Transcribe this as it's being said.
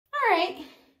right,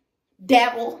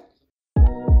 devil.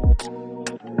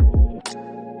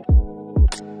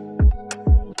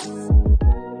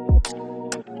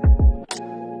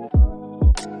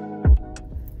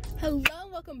 Hello,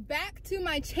 welcome back to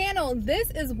my channel.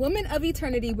 This is Women of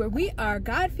Eternity, where we are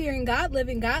God-fearing,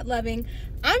 God-living, God-loving.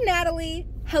 I'm Natalie.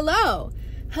 Hello.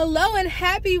 Hello and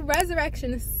happy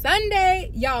Resurrection Sunday.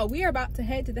 Y'all, we are about to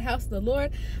head to the house of the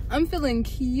Lord. I'm feeling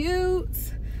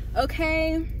cute,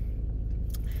 okay?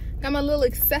 Got my little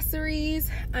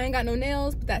accessories. I ain't got no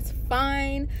nails, but that's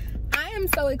fine. I am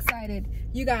so excited.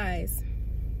 You guys,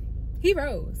 he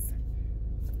rose.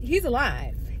 He's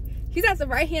alive. He's at the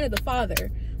right hand of the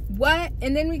Father. What?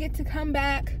 And then we get to come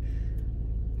back,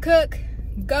 cook,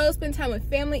 go spend time with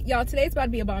family. Y'all, today's about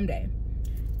to be a bomb day.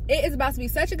 It is about to be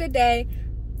such a good day.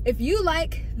 If you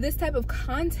like this type of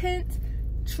content,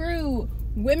 true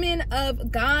women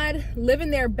of God living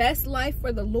their best life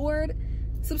for the Lord,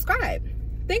 subscribe.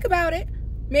 Think about it.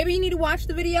 Maybe you need to watch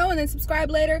the video and then subscribe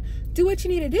later. Do what you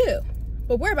need to do.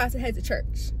 But we're about to head to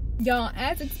church. Y'all,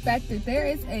 as expected, there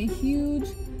is a huge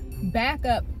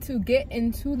backup to get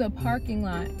into the parking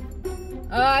lot.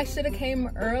 Oh, I should have came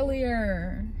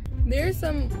earlier. There's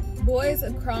some boys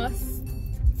across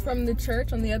from the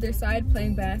church on the other side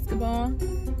playing basketball,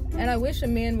 and I wish a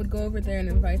man would go over there and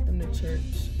invite them to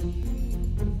church.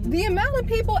 The amount of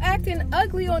people acting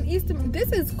ugly on Easter,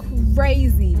 this is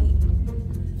crazy.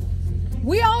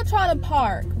 We all try to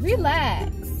park.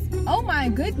 Relax. Oh my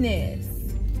goodness.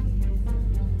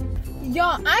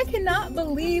 Y'all, I cannot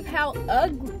believe how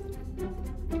ugly.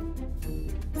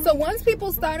 So once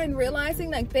people started realizing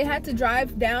like they had to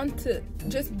drive down to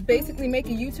just basically make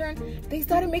a U-turn, they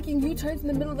started making U-turns in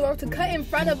the middle of the road to cut in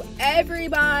front of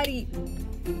everybody.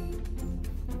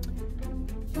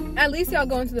 At least y'all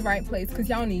going to the right place because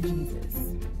y'all need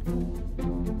Jesus.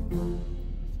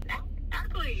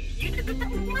 Exactly. You did the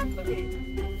same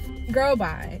thing. Girl,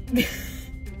 bye.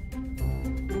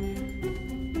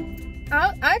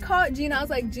 I called Gina. I was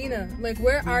like, Gina, like,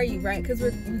 where are you, right? Because we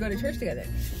go to church together.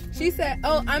 She said,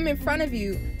 oh, I'm in front of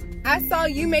you. I saw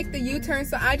you make the U-turn,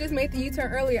 so I just made the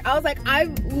U-turn earlier. I was like, I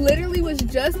literally was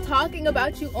just talking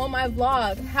about you on my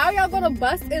vlog. How y'all gonna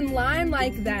bust in line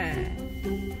like that?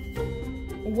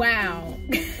 Wow.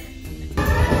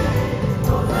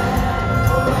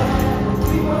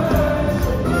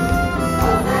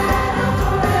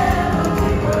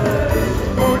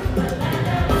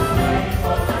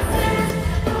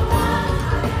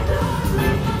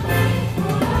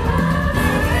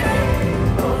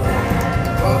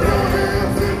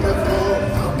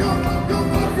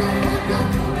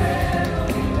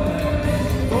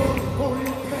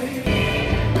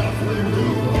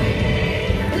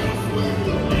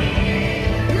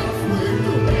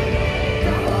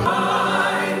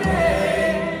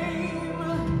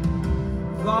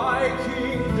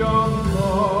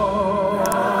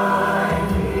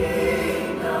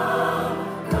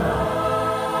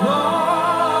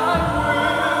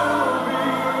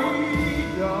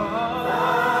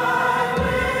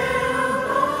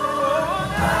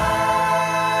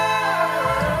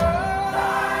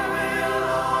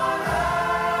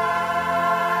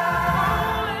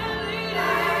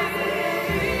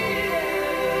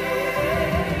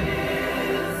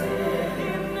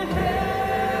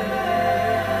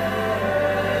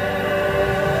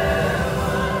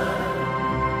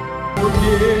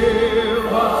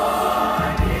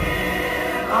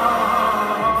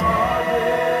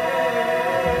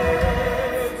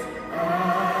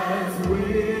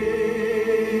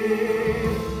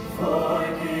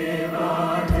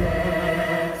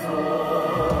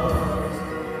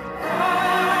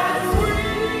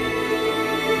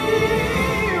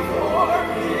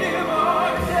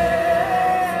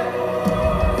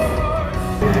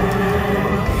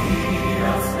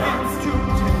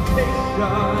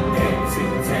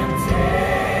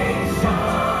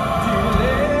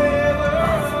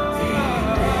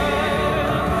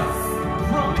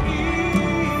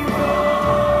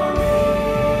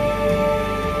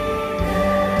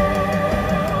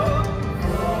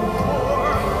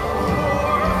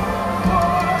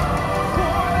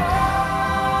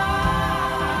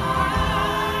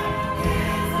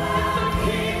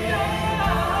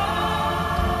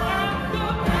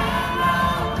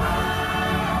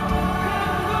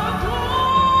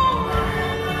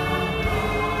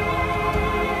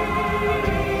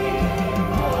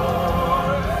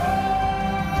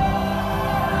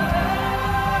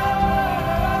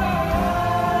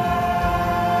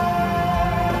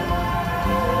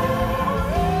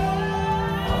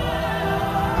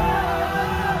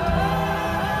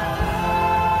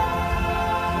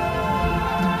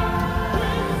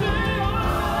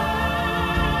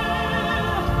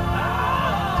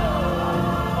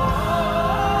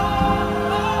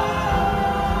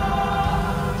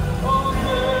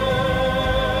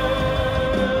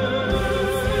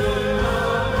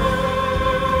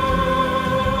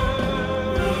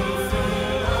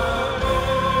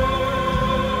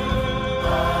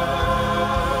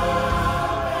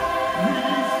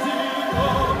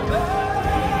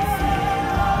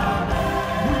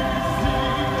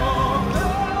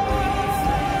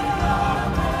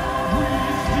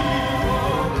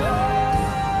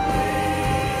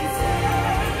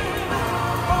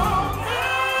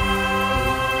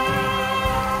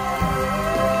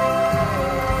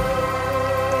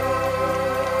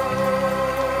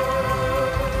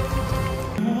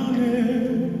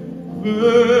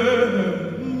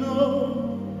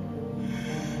 know,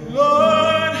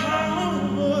 Lord, how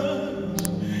much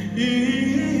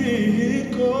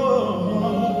it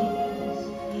costs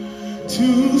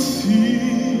to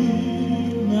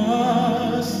see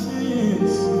my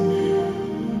sins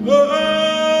upon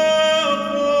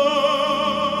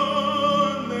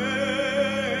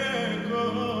that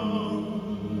cross.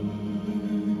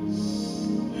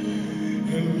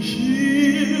 And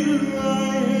here I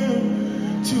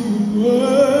am to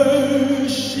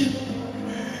worship.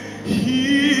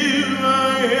 Here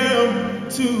I am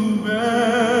to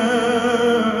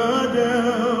bow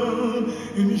down.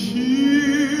 And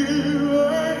here I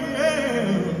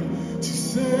am to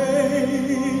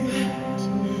say that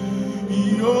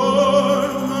you're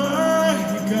my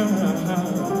God.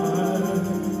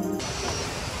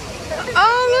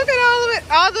 Oh, look at all of it.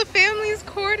 All the families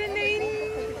coordinating.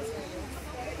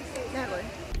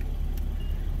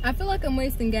 I feel like I'm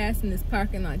wasting gas in this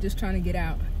parking lot just trying to get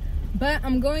out. But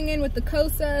I'm going in with the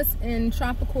Kosas and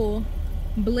Tropical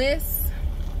Bliss.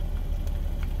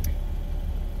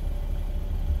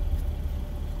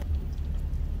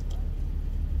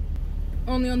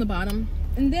 Only on the bottom.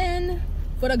 And then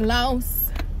for the gloss,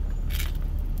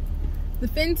 the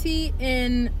Fenty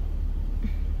in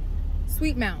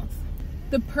Sweet Mouth.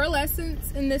 The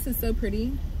pearlescence in this is so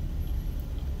pretty.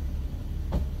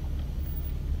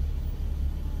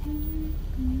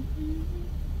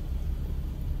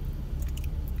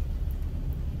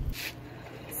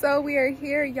 So we are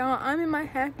here, y'all. I'm in my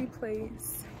happy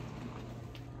place.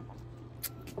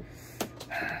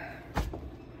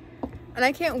 And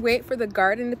I can't wait for the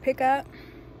garden to pick up.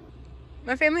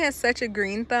 My family has such a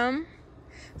green thumb.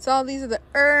 So all these are the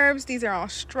herbs. These are all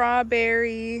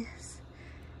strawberries.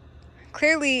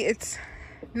 Clearly it's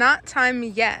not time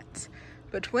yet,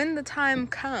 but when the time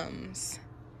comes,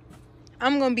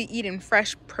 I'm gonna be eating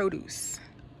fresh produce.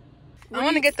 I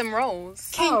want to get them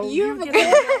rolls. Can you move? Do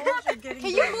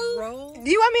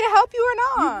you want me to help you or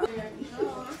not?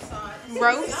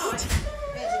 Roast.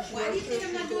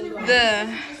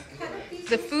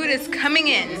 The food is coming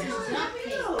in.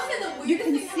 You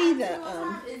can see the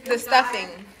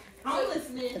stuffing.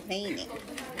 painting.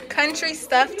 Country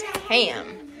stuffed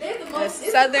ham. The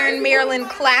Southern Maryland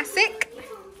classic.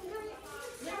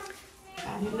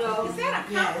 No. Is that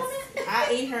a compliment? Yes.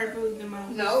 I eat her food the most.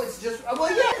 No, it's just, well,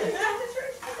 yeah.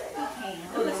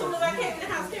 Well, as soon as I came in the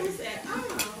house, Kimmy said,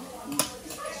 oh.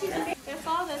 That's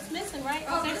all that's missing, right?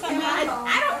 Oh, there's something I don't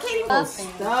care. Oh,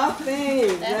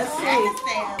 stuffing. Let's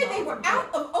see. They were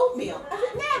out of oatmeal.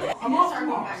 I'm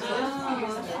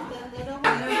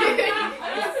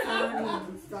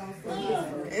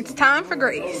It's time for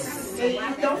Grace.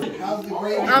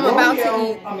 I'm about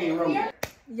to eat.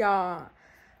 Y'all,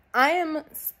 I am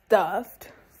stuffed,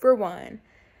 for one.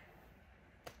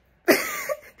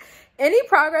 Any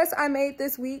progress I made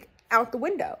this week, out the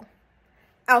window,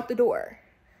 out the door,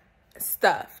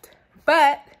 stuffed.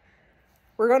 But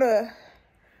we're gonna,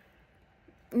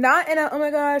 not in a, oh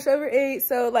my gosh, overate.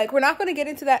 So like, we're not gonna get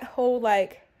into that whole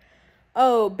like,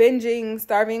 oh, binging,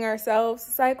 starving ourselves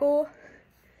cycle.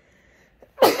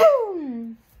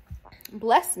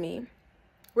 Bless me.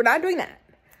 We're not doing that.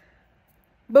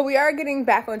 But we are getting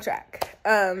back on track.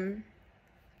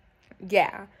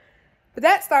 Yeah. But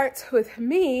that starts with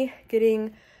me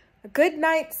getting a good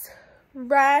night's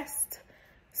rest,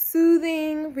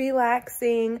 soothing,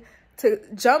 relaxing, to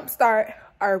jumpstart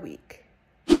our week.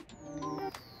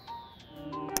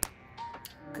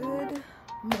 Good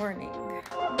morning.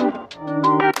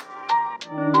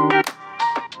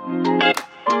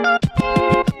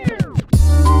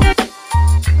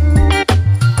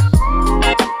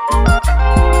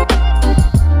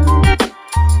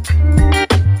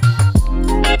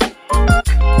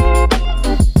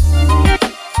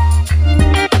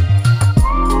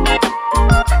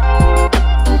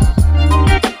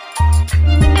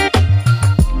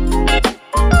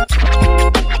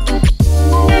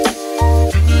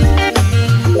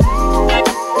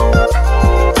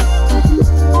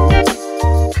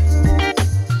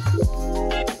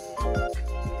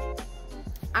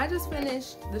 I just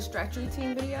finished the stretch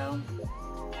routine video.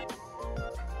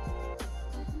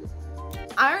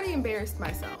 I already embarrassed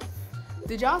myself.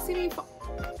 Did y'all see me fall?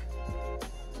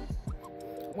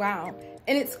 Wow.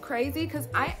 And it's crazy because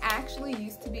I actually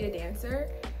used to be a dancer.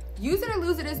 Use it or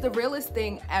lose it is the realest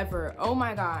thing ever. Oh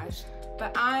my gosh.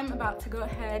 But I'm about to go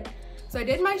ahead. So I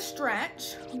did my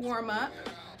stretch warm up.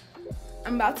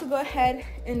 I'm about to go ahead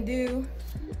and do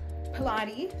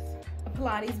Pilates, a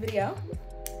Pilates video.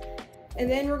 And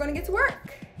then we're gonna get to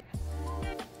work.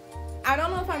 I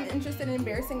don't know if I'm interested in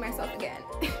embarrassing myself again.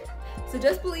 So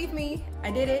just believe me,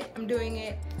 I did it, I'm doing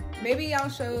it. maybe I'll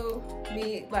show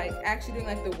me like actually doing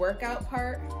like the workout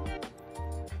part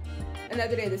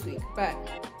another day this week. But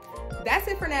that's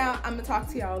it for now. I'm gonna talk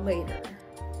to y'all later.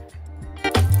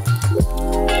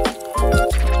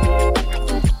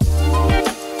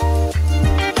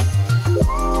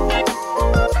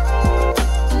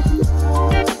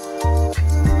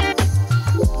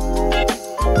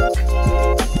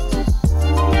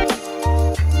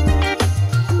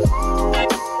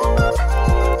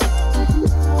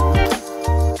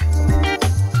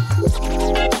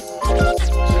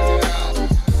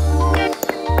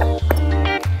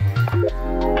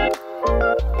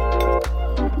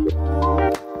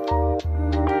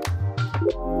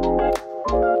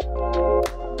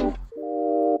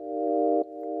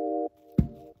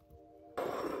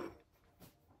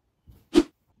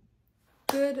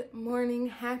 Good morning,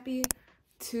 happy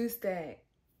Tuesday.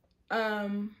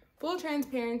 Full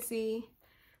transparency,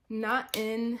 not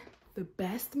in the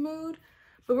best mood,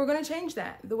 but we're gonna change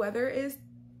that. The weather is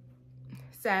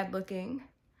sad looking,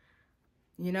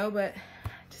 you know, but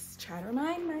just try to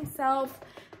remind myself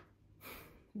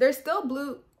there's still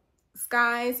blue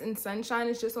skies and sunshine.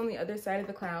 It's just on the other side of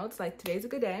the clouds. Like, today's a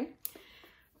good day.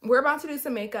 We're about to do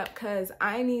some makeup because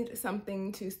I need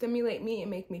something to stimulate me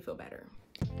and make me feel better.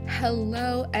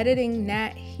 Hello, Editing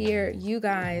Nat here, you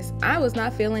guys. I was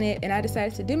not feeling it and I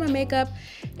decided to do my makeup,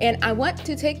 and I want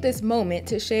to take this moment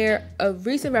to share a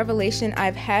recent revelation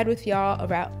I've had with y'all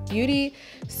about beauty.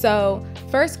 So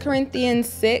 1 Corinthians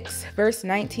 6 verse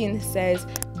 19 says,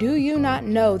 "Do you not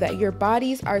know that your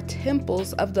bodies are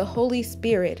temples of the Holy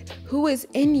Spirit who is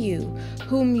in you,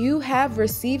 whom you have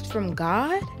received from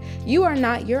God? You are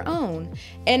not your own."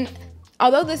 And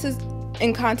although this is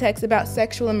in context about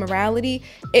sexual immorality,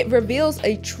 it reveals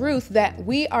a truth that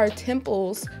we are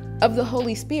temples of the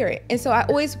Holy Spirit. And so I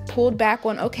always pulled back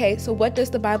on, okay, so what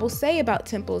does the Bible say about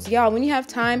temples? Y'all, when you have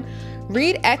time,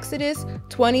 read Exodus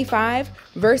 25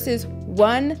 verses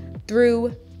 1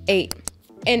 through 8.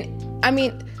 And I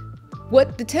mean,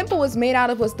 what the temple was made out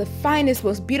of was the finest,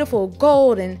 most beautiful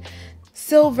gold and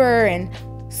silver and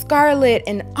scarlet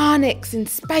and onyx and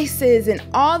spices and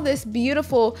all this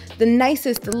beautiful, the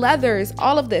nicest, the leathers,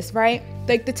 all of this, right?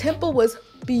 Like, the temple was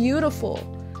beautiful.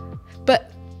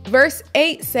 But verse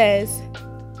 8 says,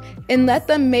 "And let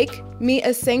them make me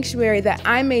a sanctuary that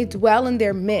I may dwell in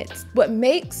their midst." What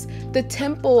makes the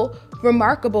temple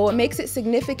remarkable, it makes it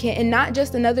significant and not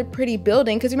just another pretty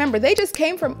building, because remember, they just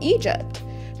came from Egypt,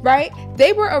 right?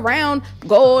 They were around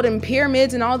gold and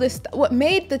pyramids and all this stuff. What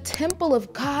made the temple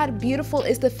of God beautiful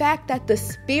is the fact that the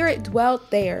Spirit dwelt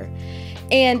there.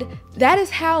 And that is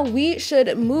how we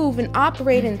should move and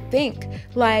operate and think.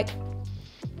 Like,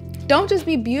 don't just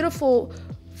be beautiful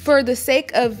for the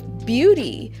sake of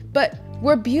beauty, but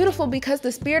we're beautiful because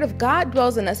the Spirit of God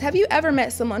dwells in us. Have you ever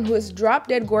met someone who is drop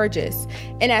dead gorgeous,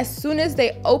 and as soon as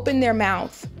they open their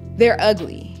mouth, they're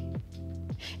ugly?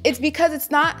 It's because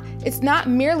it's not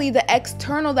merely the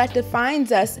external that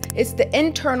defines us. It's the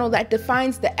internal that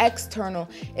defines the external.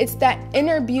 It's that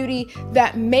inner beauty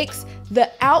that makes the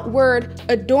outward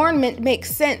adornment make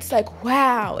sense. Like,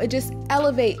 wow, it just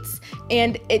elevates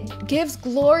and it gives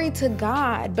glory to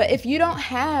God. But if you don't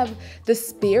have the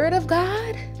Spirit of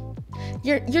God,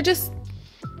 you're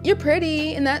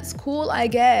pretty and that's cool, I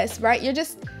guess, right? You're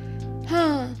just,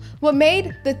 What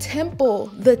made the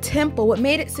temple, what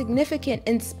made it significant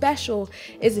and special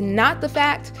is not the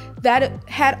fact that it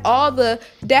had all the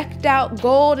decked out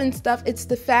gold and stuff. It's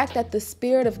the fact that the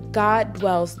Spirit of God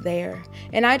dwells there.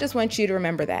 And I just want you to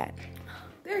remember that.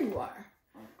 There you are.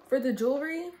 For the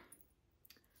jewelry,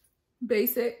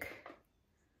 basic.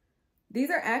 These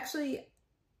are actually,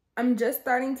 I'm just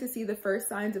starting to see the first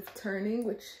signs of turning,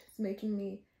 which is making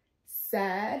me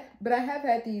sad. But I have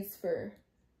had these for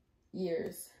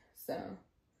years. So,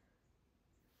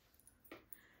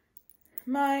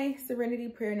 my Serenity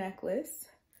Prayer necklace.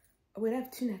 Oh, wait, I have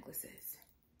two necklaces.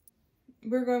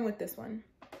 We're going with this one.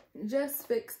 Just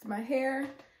fixed my hair.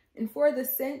 And for the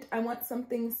scent, I want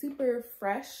something super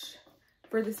fresh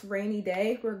for this rainy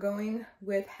day. We're going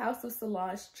with House of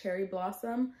Solage Cherry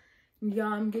Blossom.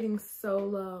 Y'all, I'm getting so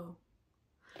low.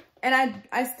 And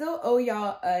I still owe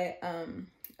y'all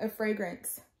a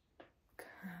fragrance.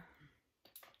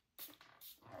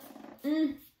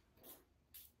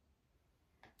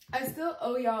 I still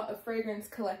owe y'all a fragrance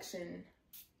collection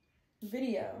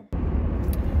video.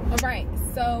 All right,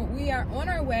 so we are on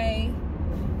our way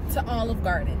to Olive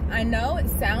Garden. I know it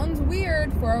sounds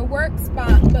weird for a work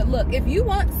spot, but look, if you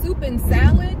want soup and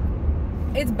salad,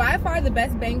 it's by far the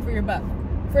best bang for your buck.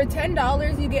 For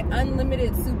 $10, you get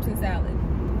unlimited soups and salad.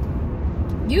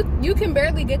 You can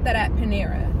barely get that at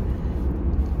Panera.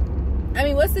 I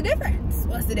mean, what's the difference?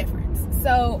 What's the difference?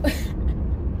 So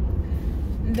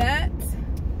that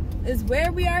is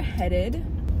where we are headed.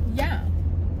 Yeah.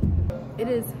 It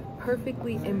is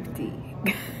perfectly empty.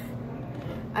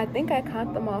 I think I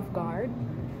caught them off guard.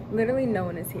 Literally no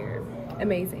one is here.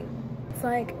 Amazing. It's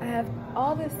like I have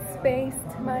all this space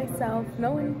to myself,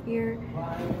 no one here.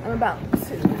 I'm about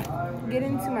to get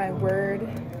into my word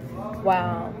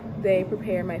while they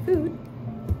prepare my food.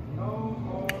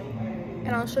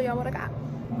 And I'll show y'all what I got.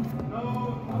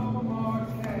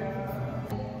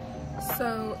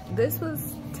 So this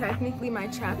was technically my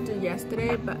chapter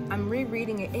yesterday, but I'm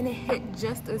rereading it and it hit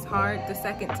just as hard the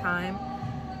second time.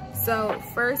 So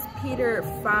 1 Peter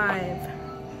 5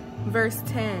 verse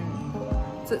 10.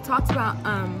 So it talks about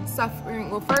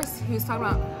suffering. Well, first he was talking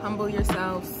about humble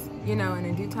yourselves, you know, and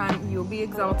in due time you'll be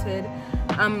exalted.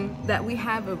 That we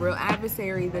have a real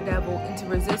adversary, the devil, and to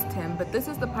resist him. But this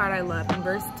is the part I love. In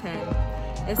verse 10,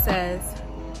 it says,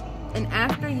 and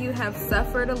after you have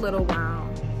suffered a little while,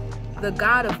 the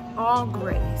God of all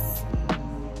grace,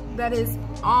 that is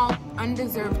all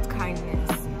undeserved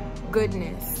kindness,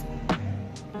 goodness,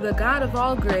 the God of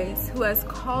all grace, who has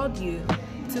called you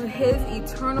to his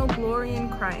eternal glory in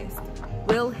Christ,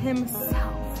 will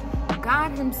himself,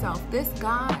 God himself, this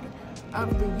God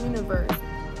of the universe,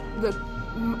 the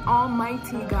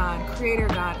almighty God, creator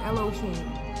God, Elohim,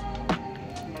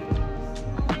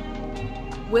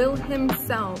 will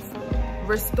himself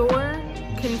restore,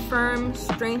 confirm,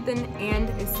 strengthen, and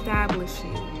establish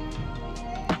you.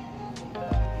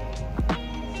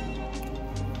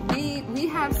 We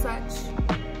have such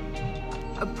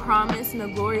a promise and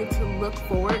a glory to look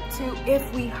forward to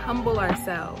if we humble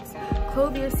ourselves.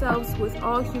 Clothe yourselves with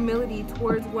all humility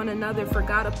towards one another, for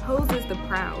God opposes the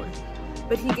proud,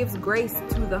 but he gives grace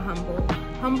to the humble.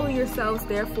 Humble yourselves,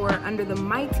 therefore, under the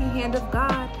mighty hand of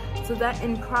God, so that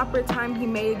in proper time he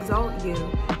may exalt you,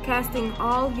 casting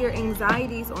all your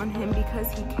anxieties on him because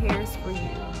he cares for you.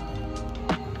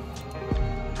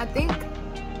 I think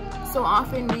so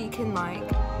often we can like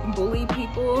bully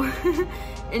people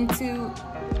into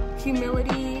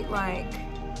humility, like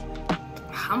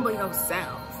humble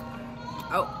yourself.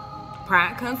 Oh,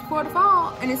 pride comes before the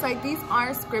fall. And it's like, these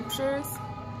are scriptures,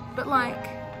 but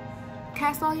like,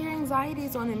 cast all your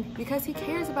anxieties on him because he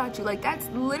cares about you. Like, that's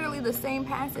literally the same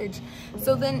passage.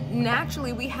 So then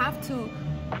naturally we have to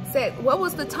say, what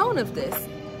was the tone of this?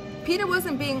 Peter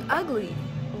wasn't being ugly,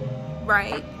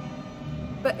 right?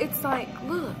 But it's like,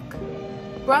 look,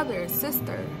 brother,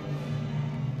 sister,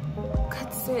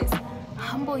 good sis,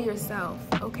 humble yourself,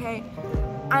 okay?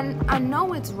 I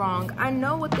know it's wrong. I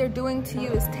know what they're doing to you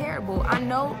is terrible. I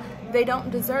know they don't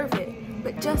deserve it.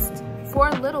 But just for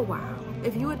a little while,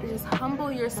 if you would just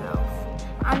humble yourself.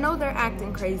 I know they're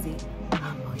acting crazy.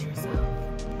 Humble yourself.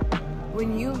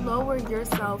 When you lower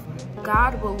yourself,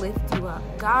 God will lift you up.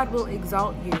 God will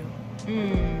exalt you.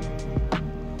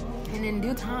 And in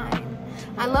due time,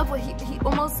 I love what he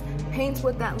almost paints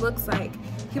what that looks like.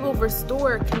 He will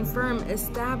restore, confirm,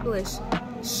 establish,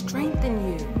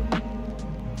 strengthen you.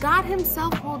 God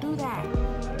himself will do that.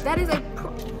 That is a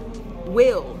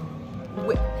will.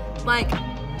 Like,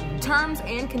 terms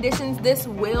and conditions, this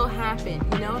will happen.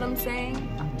 You know what I'm saying?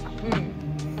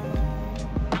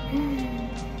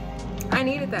 I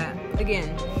needed that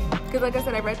again. Because like I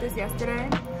said, I read this yesterday,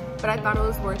 but I thought it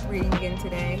was worth reading again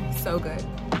today. So good.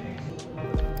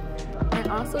 I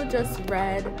also just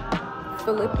read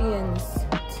Philippians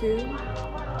 2,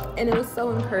 and it was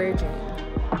so encouraging.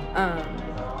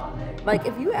 Like,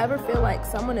 if you ever feel like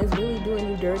someone is really doing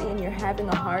you dirty and you're having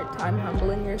a hard time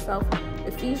humbling yourself,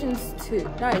 Philippians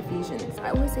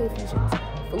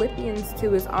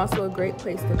 2 is also a great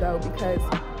place to go, because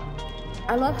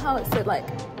I love how it said, like,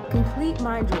 complete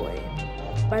my joy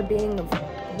by being of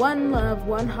one love,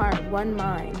 one heart, one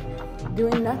mind,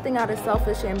 doing nothing out of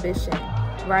selfish ambition,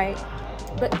 right?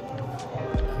 But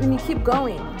when you keep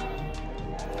going,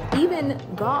 even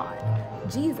God,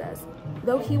 Jesus,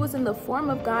 though he was in the form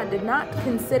of God, did not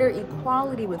consider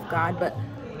equality with God, but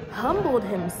humbled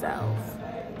himself,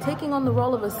 taking on the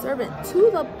role of a servant to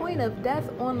the point of death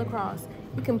on the cross.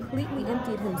 He completely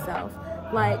emptied himself.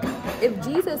 Like, if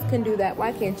Jesus can do that,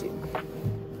 why can't you?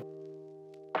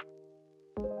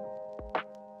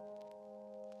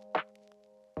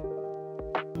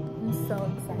 I'm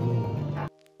so excited.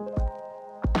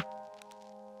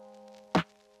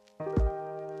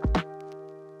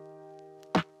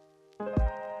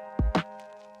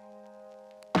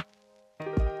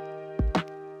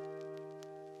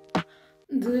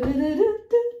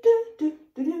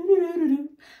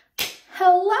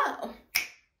 Hello.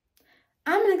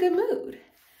 I'm in a good mood.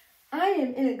 I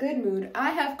am in a good mood.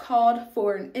 I have called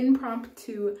for an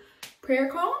impromptu prayer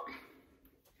call.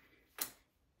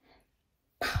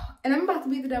 And I'm about to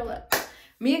beat the devil up.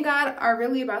 Me and God are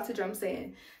really about to jump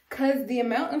Satan. Because the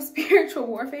amount of spiritual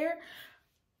warfare,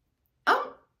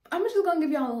 I'm just going to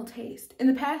give y'all a little taste. In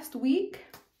the past week,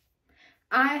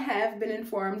 I have been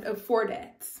informed of 4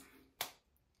 deaths.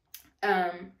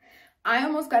 I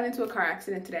almost got into a car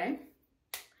accident today.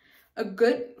 A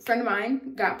good friend of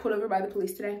mine got pulled over by the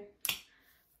police today.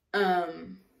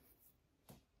 And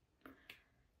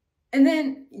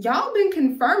then y'all been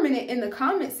confirming it in the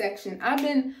comment section. I've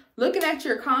been looking at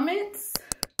your comments.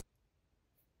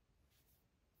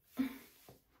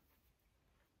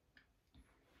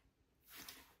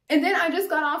 And then I just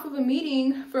got off of a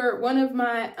meeting for one of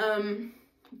my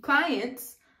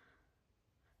clients.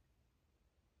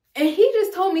 And he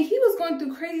just told me he was going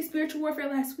through crazy spiritual warfare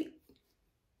last week.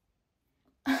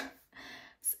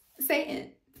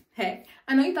 Satan, hey,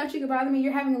 I know you thought you could bother me.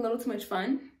 You're having a little too much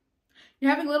fun. You're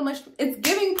having a little much. It's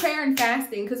giving prayer and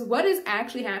fasting, because what is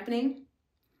actually happening?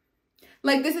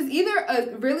 Like, this is either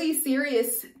a really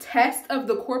serious test of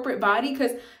the corporate body,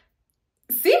 because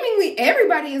seemingly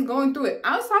everybody is going through it.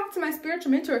 I was talking to my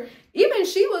spiritual mentor. Even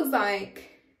she was like,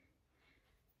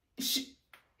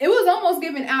 it was almost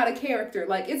giving out of character.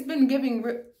 Like, it's been giving.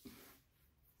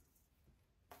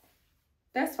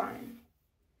 That's fine.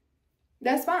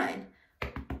 That's fine.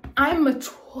 I'm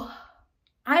mature.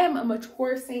 I am a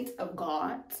mature saint of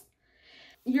God.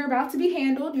 You're about to be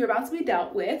handled. You're about to be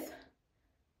dealt with.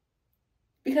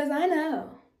 Because I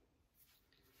know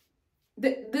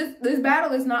that this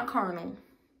battle is not carnal.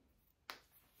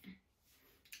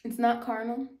 It's not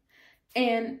carnal.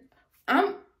 And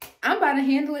I'm about to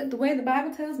handle it the way the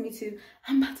Bible tells me to.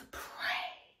 I'm about to pray.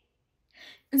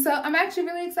 And so I'm actually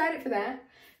really excited for that.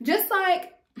 Just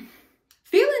like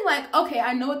feeling like, okay,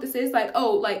 I know what this is. Like,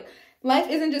 oh, like life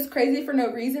isn't just crazy for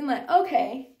no reason. Like,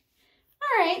 okay,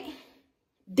 all right,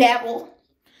 devil.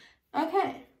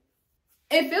 Okay.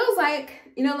 It feels like,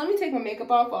 you know, let me take my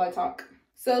makeup off while I talk.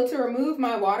 So to remove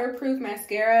my waterproof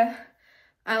mascara,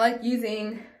 I like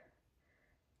using,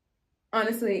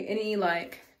 honestly, any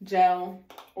like gel,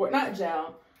 or not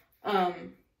gel, a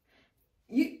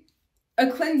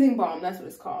cleansing balm, that's what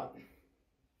it's called.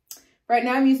 Right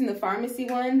now I'm using the pharmacy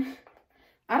one.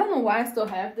 I don't know why I still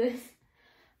have this.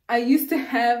 I used to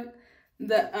have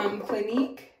the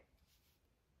Clinique.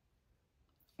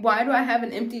 Why do I have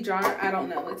an empty jar? I don't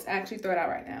know. Let's actually throw it out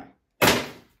right now.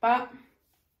 Bop.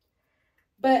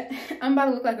 But I'm about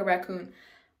to look like a raccoon.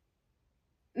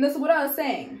 And that's what I was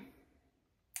saying.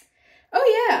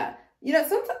 Oh yeah. You know,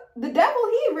 sometimes the devil,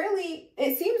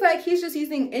 it seems like he's just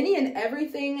using any and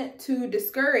everything to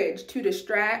discourage, to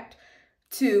distract,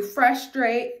 to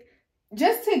frustrate,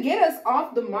 just to get us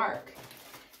off the mark.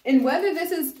 And whether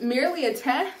this is merely a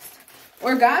test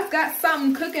or God's got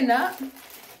something cooking up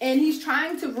and he's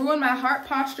trying to ruin my heart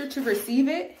posture to receive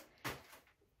it,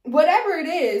 whatever it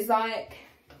is, like,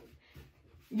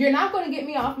 you're not going to get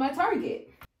me off my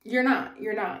target. You're not.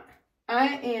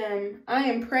 I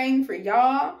am praying for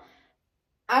y'all.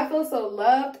 I feel so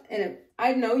loved, and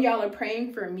I know y'all are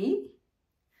praying for me.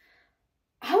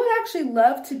 I would actually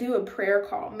love to do a prayer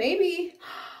call. Maybe,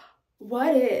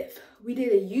 what if we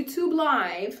did a YouTube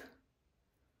live?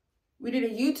 We did a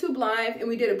YouTube live and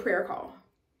we did a prayer call.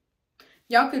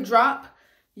 Y'all could drop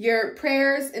your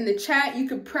prayers in the chat. You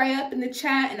could pray up in the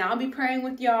chat and I'll be praying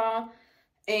with y'all.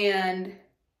 And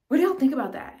what do y'all think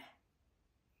about that?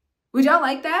 Would y'all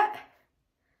like that?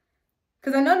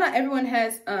 Because I know not everyone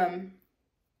has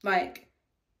like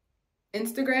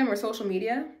Instagram or social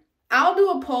media. I'll do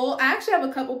a poll. I actually have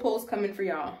a couple polls coming for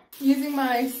y'all. Using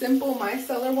my simple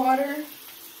micellar water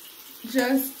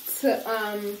just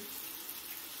to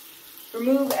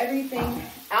remove everything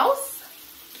else.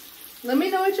 Let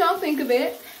me know what y'all think of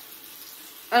it.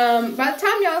 By the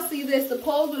time y'all see this, the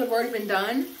polls would have already been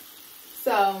done.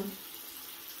 So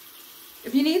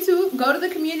if you need to, go to the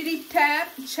community tab,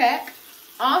 check.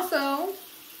 Also,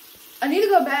 I need to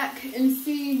go back and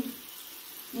see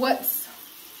what's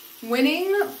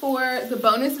winning for the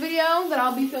bonus video that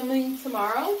I'll be filming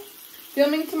tomorrow.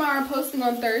 Posting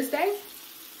on Thursday.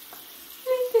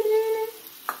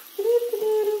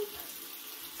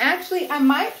 Actually, I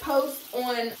might post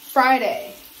on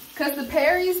Friday because the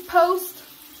Perrys post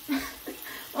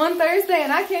on Thursday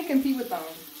and I can't compete with them.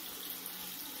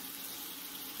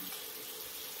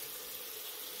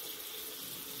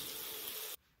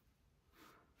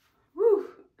 Whew.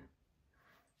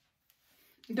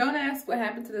 Don't ask what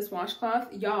happened to this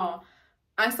washcloth. Y'all,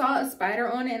 I saw a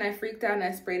spider on it and I freaked out and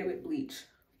I sprayed it with bleach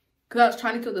because I was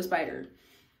trying to kill the spider.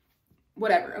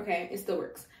 Whatever, okay, it still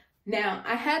works. Now,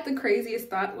 I had the craziest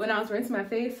thought when I was rinsing my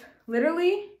face.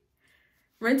 Literally,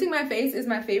 Rinsing my face is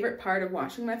my favorite part of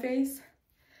washing my face.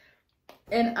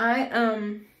 And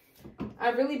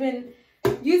I've really been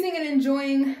using and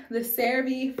enjoying the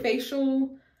CeraVe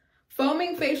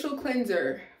foaming facial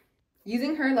cleanser.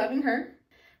 Using her, loving her.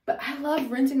 But I love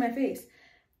rinsing my face.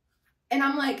 And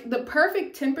I'm like, the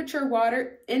perfect temperature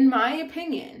water, in my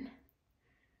opinion,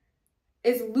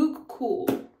 is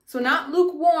cool. So not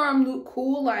lukewarm,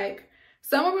 cool, like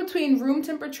somewhere between room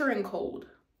temperature and cold.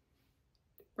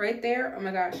 Right there. Oh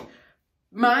my gosh.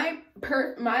 My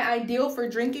ideal for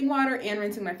drinking water and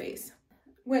rinsing my face.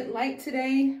 Went light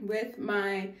today with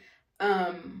my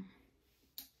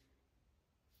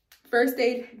First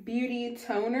Aid Beauty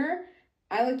Toner.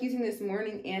 I like using this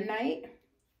morning and night.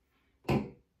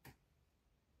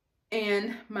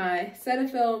 And my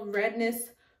Cetaphil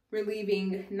Redness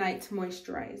Relieving Night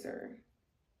Moisturizer.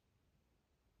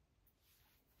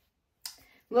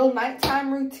 Little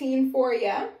nighttime routine for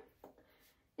ya.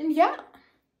 And yeah,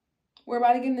 we're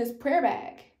about to get in this prayer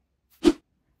bag.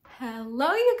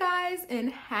 Hello, you guys,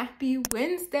 and happy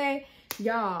Wednesday.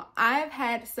 Y'all, I've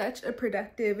had such a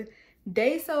productive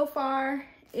day so far.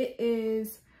 It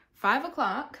is 5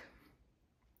 o'clock.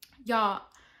 Y'all,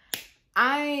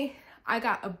 I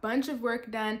got a bunch of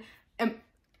work done, and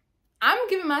I'm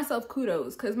giving myself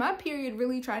kudos because my period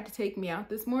really tried to take me out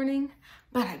this morning,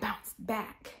 but I bounced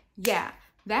back. Yeah,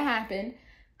 that happened.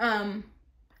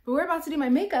 But we're about to do my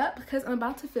makeup because I'm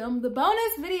about to film the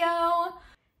bonus video.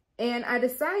 And I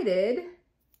decided,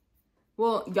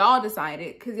 well, y'all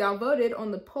decided because y'all voted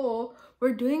on the poll,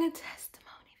 we're doing a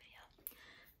testimony video.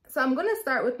 So I'm going to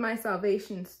start with my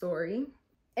salvation story.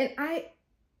 And I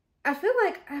feel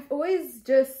like I've always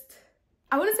just,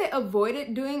 I wouldn't say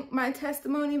avoided doing my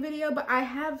testimony video, but I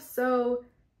have so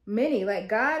many. Like,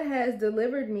 God has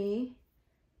delivered me,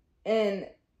 and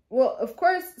well, of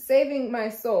course, saving my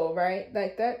soul, right?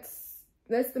 Like that's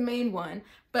the main one.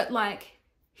 But like,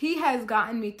 he has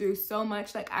gotten me through so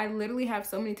much. Like, I literally have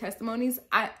so many testimonies.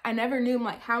 I never knew,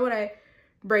 like, how would I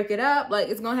break it up? Like,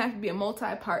 it's gonna have to be a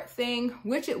multi-part thing,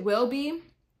 which it will be.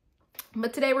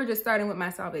 But today we're just starting with my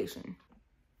salvation.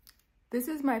 This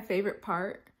is my favorite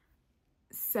part,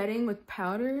 setting with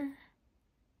powder.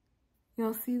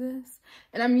 Y'all see this?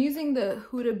 And I'm using the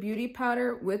Huda Beauty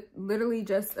powder with literally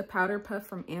just a powder puff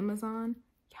from Amazon.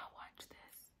 Y'all watch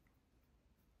this.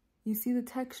 You see the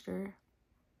texture?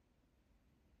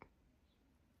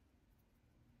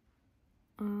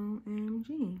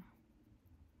 OMG.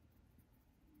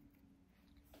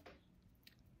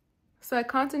 So I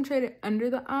concentrated under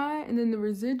the eye, and then the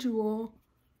residual,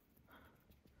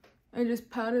 I just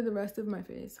powder the rest of my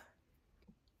face.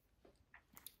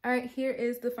 All right, here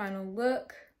is the final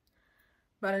look.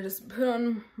 About to just put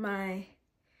on my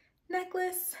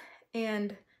necklace,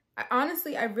 and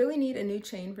I really need a new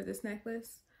chain for this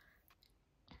necklace.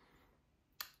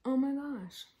 Oh my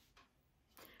gosh.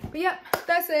 But yep,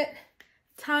 that's it.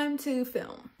 Time to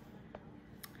film.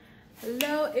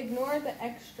 Hello, ignore the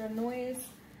extra noise.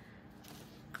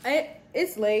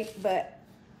 It's late, but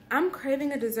I'm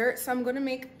craving a dessert, so I'm gonna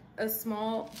make a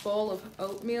small bowl of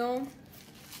oatmeal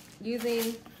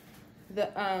using the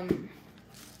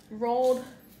rolled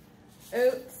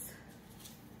oats.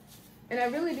 And I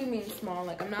really do mean small,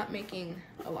 like I'm not making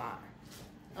a lot.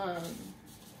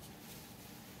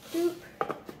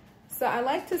 So I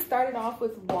like to start it off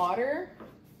with water,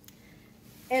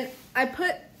 and I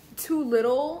put too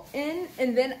little in,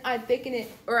 and then I thicken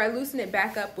it, or I loosen it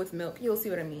back up with milk. You'll see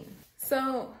what I mean.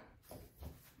 So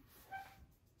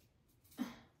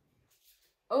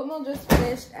oatmeal just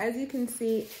finished. As you can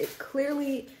see, it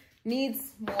clearly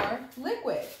needs more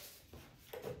liquid.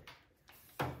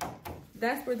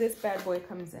 That's where this bad boy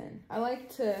comes in. I like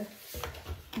to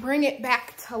bring it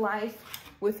back to life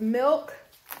with milk.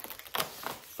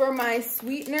 For my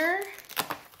sweetener,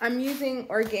 I'm using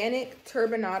organic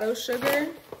turbinado sugar.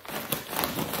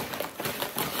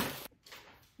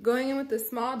 Going in with a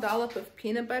small dollop of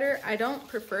peanut butter. I don't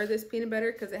prefer this peanut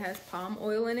butter because it has palm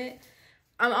oil in it.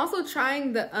 I'm also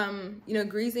trying the,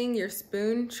 greasing your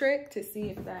spoon trick to see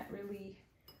if that really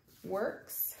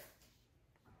works.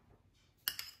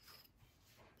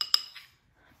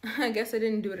 I guess I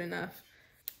didn't do it enough.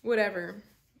 Whatever.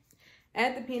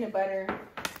 Add the peanut butter.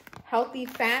 Healthy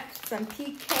fats, some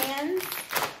pecans.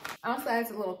 Also adds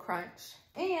a little crunch.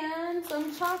 And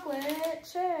some chocolate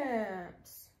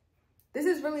chips. This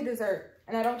is really dessert,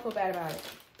 and I don't feel bad about it.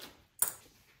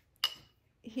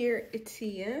 Here it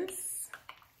is.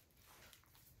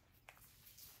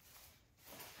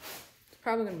 It's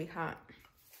probably gonna be hot.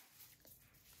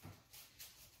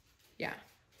 Yeah.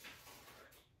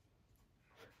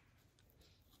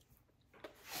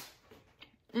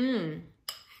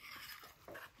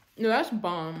 No, that's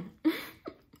bomb.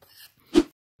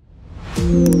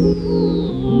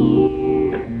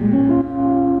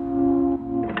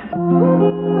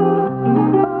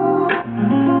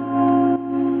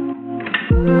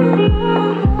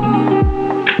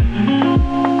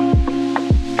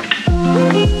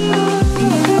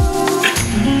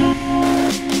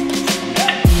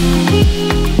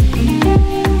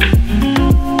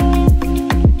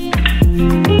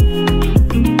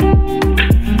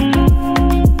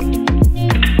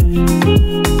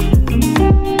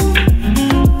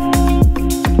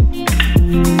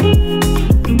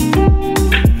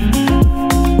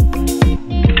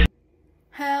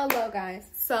 Hello guys,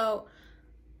 so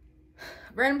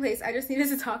random place, I just needed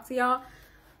to talk to y'all.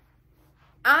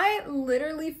 I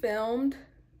literally filmed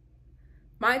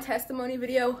my testimony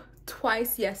video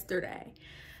twice yesterday,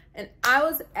 and I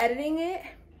was editing it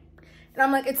and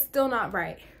I'm like, it's still not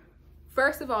right.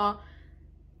 First of all,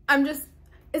 it's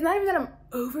not even that I'm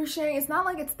oversharing. It's not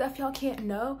like it's stuff y'all can't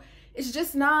know. It's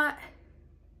just not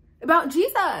about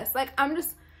Jesus. Like, I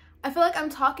feel like I'm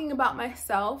talking about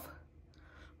myself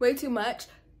way too much.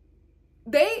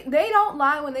 They don't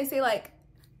lie when they say, like,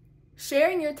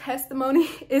 sharing your testimony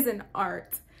is an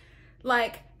art.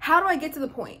 Like, how do I get to the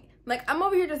point? Like, I'm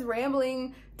over here just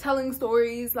rambling, telling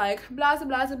stories, like, blah,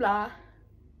 blah, blah, blah.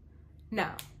 No.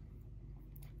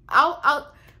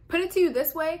 I'll put it to you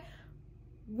this way.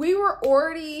 We were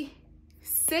already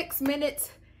 6 minutes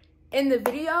in the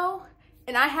video,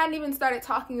 and I hadn't even started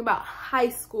talking about high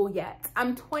school yet.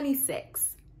 I'm 26.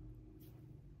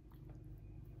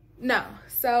 No,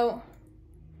 so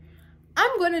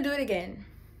I'm going to do it again.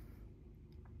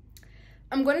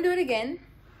 I'm going to do it again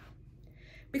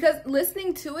because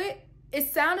listening to it,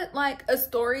 it sounded like a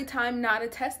story time, not a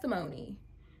testimony.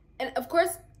 And of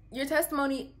course, your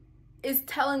testimony is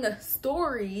telling a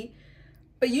story,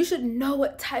 but you should know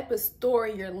what type of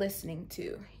story you're listening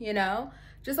to, you know?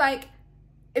 Just like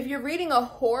if you're reading a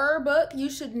horror book, you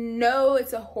should know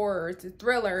it's a horror, it's a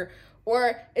thriller,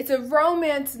 or it's a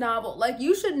romance novel. Like,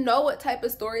 you should know what type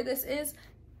of story this is.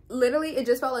 Literally, it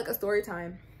just felt like a story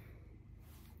time.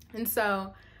 And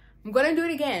so I'm gonna do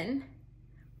it again,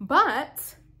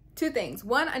 but two things.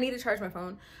 One, I need to charge my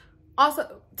phone.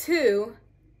 Also, two,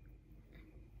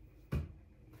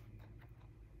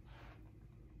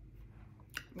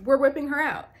 we're whipping her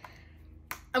out.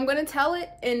 I'm gonna tell it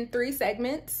in 3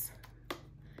 segments,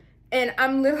 and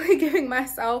I'm literally giving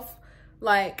myself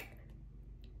like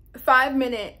 5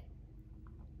 minute.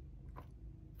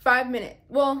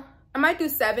 Well, I might do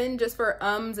 7 just for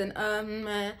ums and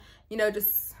you know,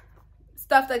 just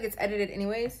stuff that gets edited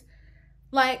anyways.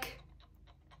 Like,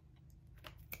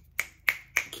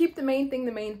 keep the main thing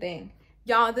the main thing.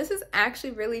 Y'all, this is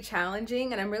actually really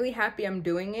challenging, and I'm really happy I'm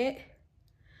doing it.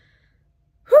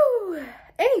 Whew.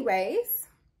 Anyways,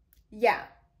 yeah.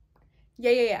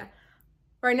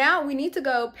 Right now, we need to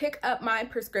go pick up my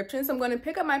prescription. So I'm going to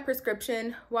pick up my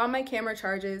prescription while my camera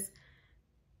charges.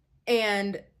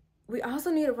 And we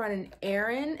also need to run an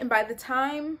errand. And by the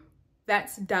time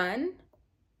that's done,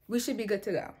 we should be good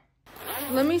to go.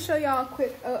 Let me show y'all a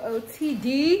quick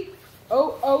OOTD.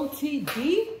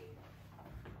 OOTD.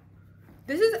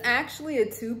 This is actually a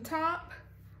tube top.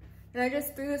 And I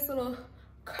just threw this little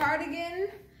cardigan,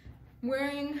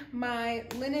 wearing my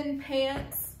linen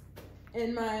pants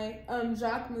and my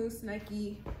Jacquemus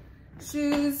Nike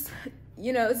shoes.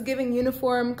 You know, it's giving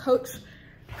uniform, coach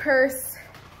purse.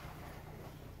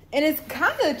 And it's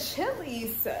kind of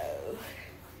chilly, so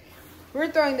we're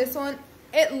throwing this one.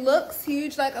 It looks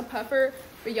huge like a puffer,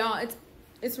 but y'all,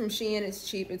 it's from Shein, it's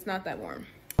cheap, it's not that warm.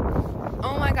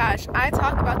 Oh my gosh, I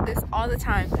talk about this all the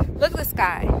time. Look at the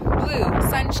sky, blue,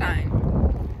 sunshine.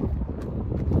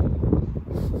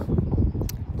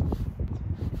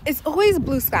 It's always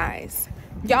blue skies.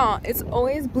 Y'all, it's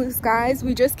always blue skies.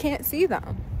 We just can't see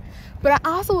them. But I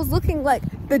also was looking, like,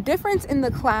 the difference in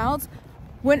the clouds.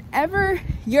 Whenever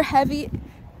you're heavy,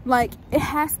 like, it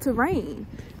has to rain.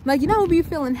 Like, you know when we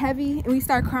feeling heavy and we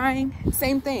start crying?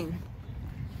 Same thing.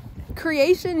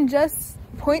 Creation just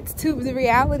points to the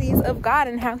realities of God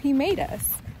and how he made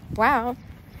us. Wow.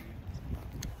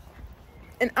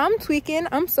 And I'm tweaking.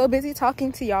 I'm so busy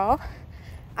talking to y'all.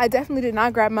 I definitely did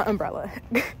not grab my umbrella.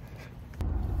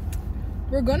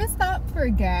 We're gonna stop for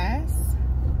gas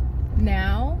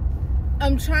now.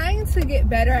 I'm trying to get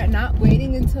better at not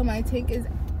waiting until my tank is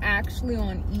actually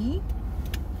on E.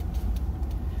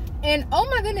 And oh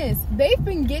my goodness, they've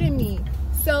been getting me.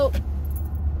 So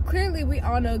clearly we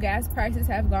all know gas prices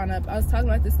have gone up. I was talking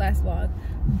about this last vlog.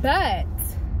 But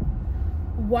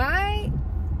why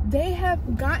they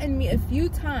have gotten me a few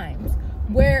times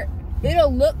where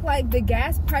it'll look like the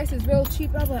gas price is real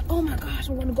cheap. I was like, oh my gosh,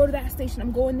 I'm gonna go to that station,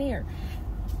 I'm going there.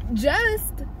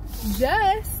 Just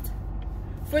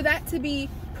for that to be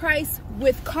priced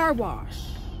with car wash.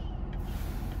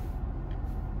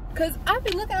 Cause I've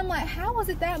been looking, I'm like, how was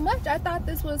it that much? I thought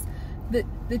this was the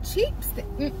cheap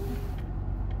thing.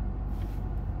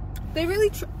 They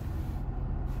really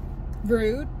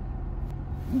rude.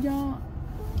 Y'all,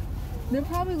 they're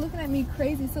probably looking at me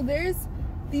crazy. So there's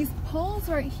these poles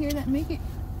right here that make it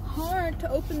hard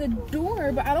to open the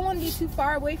door, but I don't want to be too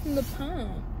far away from the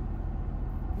pump.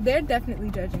 They're definitely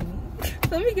judging me.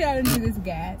 Let me get out and do this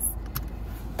gas.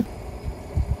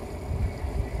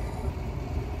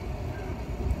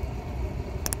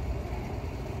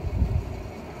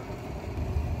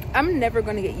 I'm never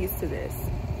gonna get used to this.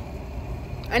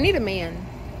 I need a man.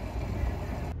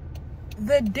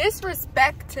 The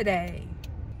disrespect today.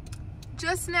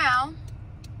 Just now,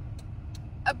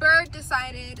 a bird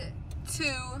decided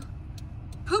to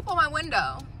poop on my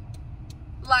window.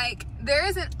 Like, there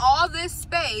isn't all this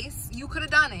space. You could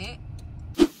have done it.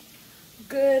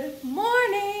 Good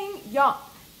morning, y'all.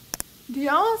 Do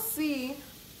y'all see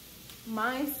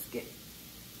my skin?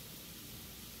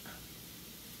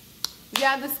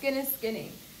 Yeah, the skin is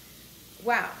skinny.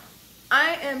 Wow.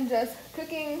 I am just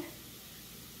cooking,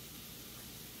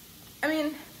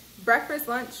 breakfast,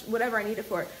 lunch, whatever I need it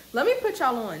for. Let me put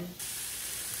y'all on.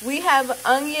 We have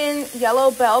onion,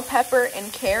 yellow bell pepper,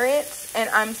 and carrots, and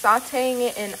I'm sauteing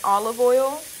it in olive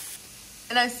oil.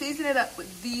 And I season it up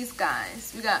with these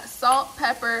guys. We got salt,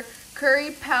 pepper,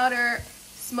 curry powder,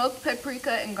 smoked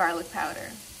paprika, and garlic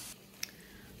powder.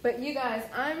 But you guys,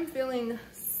 I'm feeling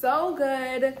so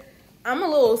good. I'm a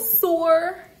little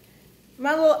sore.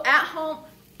 My little at home.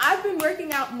 I've been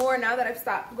working out more now that I've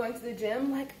stopped going to the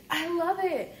gym. Like, I love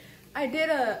it. I did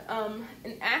an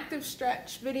active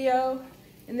stretch video,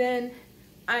 and then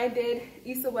I did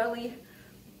Isaweli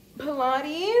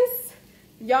Pilates.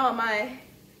 Y'all, my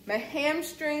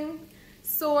hamstring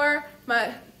sore,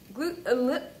 my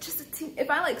glute, just a teeny, if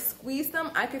I like squeeze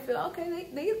them, I could feel, okay,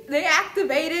 they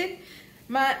activated.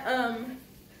 My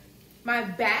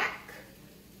back,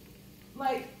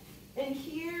 like in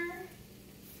here,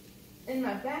 and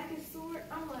my back is sore.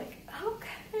 I'm like,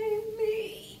 okay,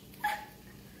 me.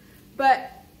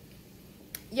 But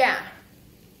yeah,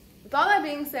 with all that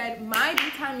being said, my tea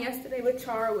time yesterday with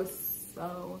Chara was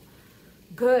so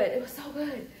good. It was so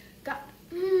good. God,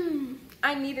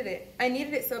 I needed it. I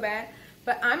needed it so bad.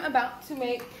 But I'm about to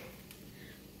make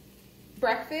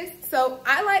breakfast. So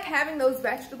I like having those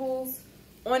vegetables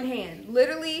on hand.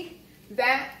 Literally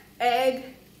that,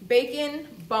 egg, bacon,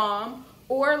 bomb.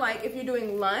 Or like if you're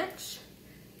doing lunch,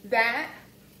 that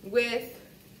with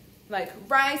like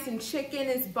rice and chicken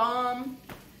is bomb.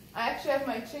 I actually have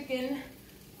my chicken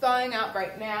thawing out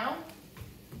right now.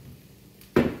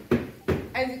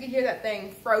 As you can hear, that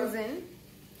thing frozen.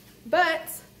 But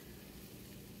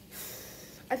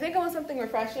I think I want something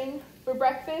refreshing for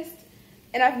breakfast.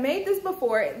 And I've made this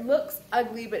before. It looks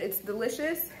ugly, but it's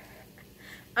delicious.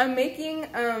 I'm making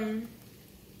tuna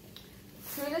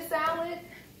salad,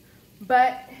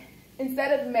 but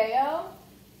instead of mayo,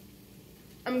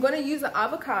 I'm gonna use an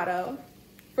avocado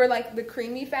for like the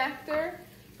creamy factor.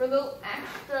 For a little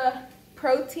extra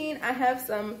protein, I have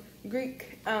some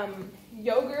Greek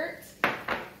yogurt.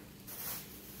 I'm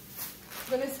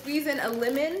gonna squeeze in a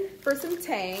lemon for some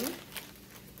tang.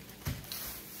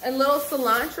 A little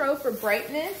cilantro for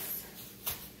brightness.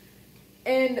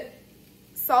 And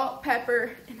salt,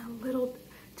 pepper, and a little,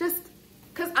 just,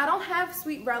 cause I don't have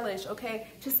sweet relish, okay?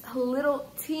 Just a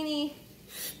little teeny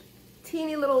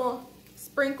little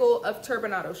sprinkle of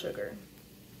turbinado sugar.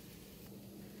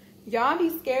 Y'all be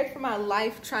scared for my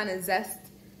life trying to zest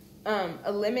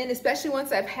a lemon, especially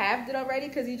once I've halved it already,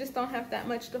 because you just don't have that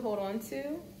much to hold on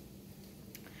to.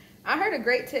 I heard a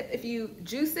great tip: if you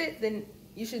juice it, then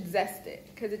you should zest it,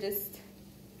 because it just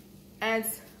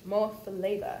adds more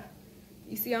flavor.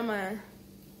 You see on my,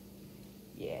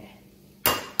 yeah.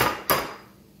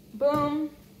 Boom.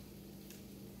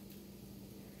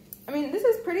 I mean, this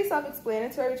is pretty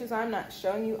self-explanatory, which is why I'm not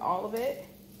showing you all of it.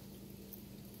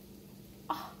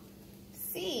 Oh,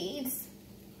 seeds.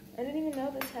 I didn't even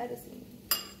know this had a seed.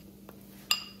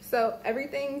 So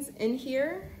everything's in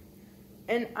here,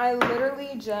 and I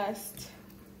literally just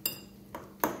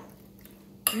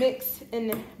mix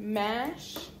and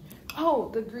mash. Oh,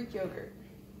 the Greek yogurt.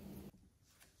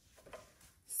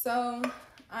 So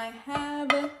I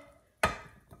have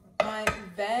my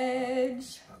veg.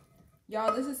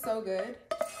 Y'all, this is so good.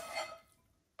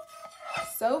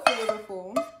 So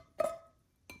flavorful.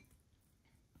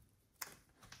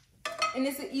 And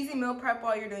it's an easy meal prep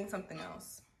while you're doing something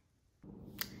else.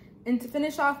 And to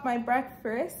finish off my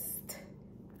breakfast,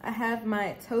 I have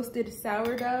my toasted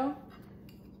sourdough,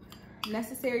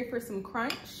 necessary for some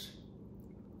crunch.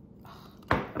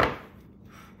 And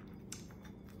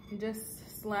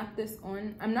just slap this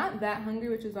on. I'm not that hungry,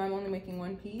 which is why I'm only making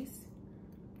one piece,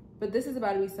 but this is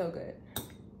about to be so good.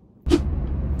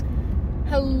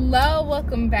 Hello,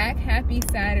 welcome back. Happy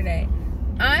Saturday.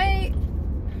 I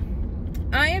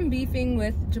am beefing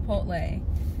with Chipotle.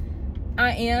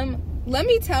 I am. Let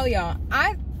me tell y'all,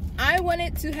 I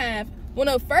wanted to have, well,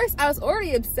 no, first I was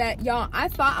already upset, y'all. I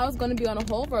thought I was going to be on a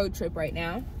whole road trip right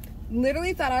now.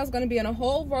 Literally thought I was going to be on a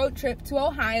whole road trip to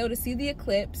Ohio to see the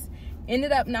eclipse.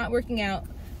 Ended up not working out.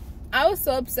 I was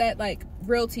so upset, like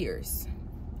real tears.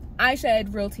 I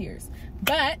shed real tears.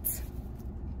 But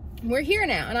we're here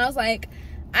now, and I was like,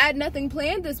 I had nothing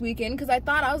planned this weekend because I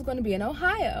thought I was going to be in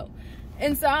Ohio.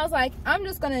 And so I was like, I'm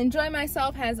just going to enjoy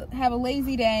myself, have a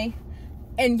lazy day.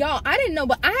 And y'all, I didn't know,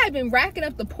 but I had been racking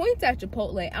up the points at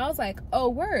Chipotle. I was like, oh,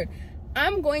 word.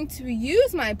 I'm going to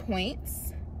use my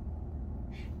points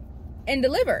and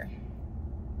deliver.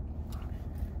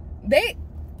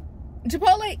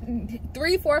 Chipotle,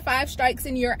 3, 4, 5 strikes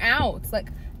and you're out. Like,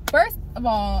 first of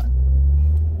all,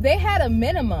 they had a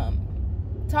minimum.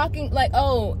 Talking like,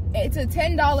 oh, it's a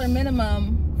 $10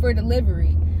 minimum for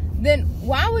delivery. Then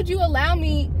why would you allow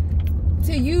me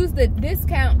to use the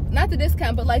discount, not the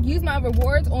discount, but like use my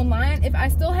rewards online if I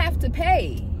still have to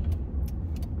pay?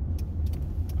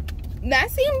 That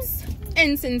seems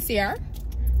insincere.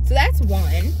 So that's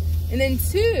one. And then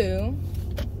two,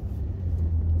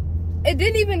 it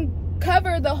didn't even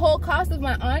cover the whole cost of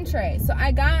my entree. So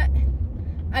I got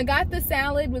the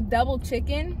salad with double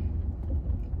chicken,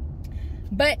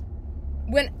 but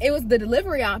when it was the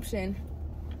delivery option,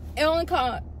 it only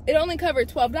covered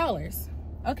 $12.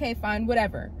 Okay, fine,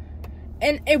 whatever.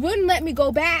 And it wouldn't let me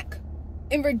go back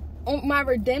on my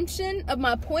redemption of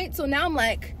my points. So now I'm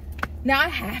like, now I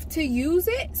have to use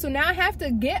it. So now I have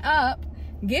to get up,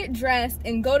 get dressed,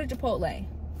 and go to Chipotle.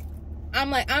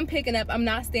 I'm like, I'm picking up. I'm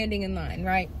not standing in line,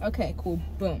 right? Okay, cool.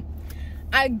 Boom.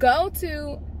 I go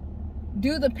to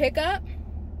do the pickup.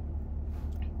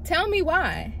 Tell me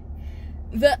why.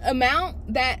 The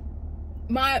amount that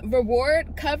my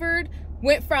reward covered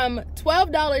went from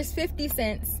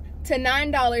 $12.50 to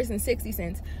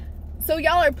 $9.60. So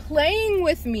y'all are playing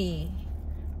with me.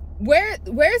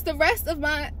 Where's the rest of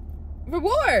my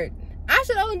reward? I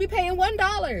should only be paying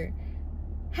 $1.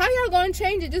 How y'all gonna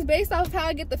change it just based off how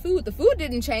I get the food? The food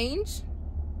didn't change.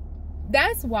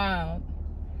 That's wild.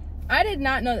 I did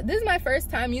not know that. This is my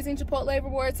first time using Chipotle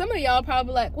rewards. Some of y'all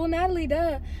probably like, well, Natalie,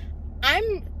 duh.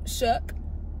 I'm shook.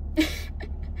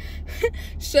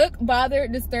 Shook,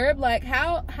 bothered, disturbed. Like,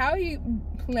 how are you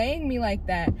playing me like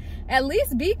that? At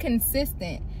least be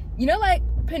consistent. You know, like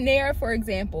Panera, for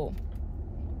example,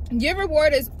 your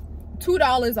reward is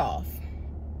 $2 off,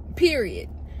 period.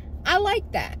 I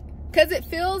like that because it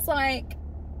feels like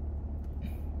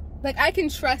I can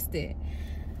trust it.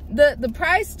 The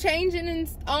price changing and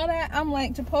all that, I'm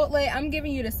like, Chipotle, I'm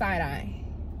giving you the side eye.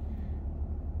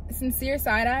 Sincere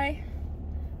side eye.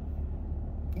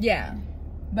 Yeah.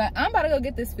 But I'm about to go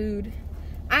get this food.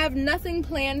 I have nothing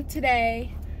planned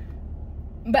today.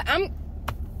 But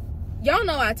y'all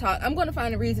know I talk. I'm going to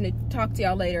find a reason to talk to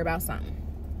y'all later about something.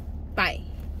 Bye.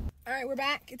 All right, we're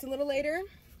back. It's a little later.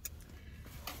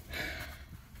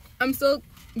 I'm still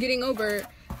getting over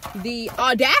the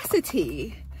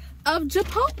audacity of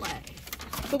Chipotle.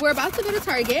 But we're about to go to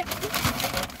Target.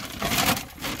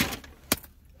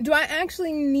 Do I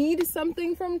actually need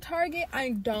something from Target?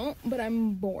 I don't, but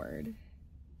I'm bored.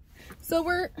 So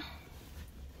we're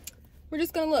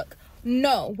just gonna look.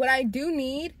 No, what I do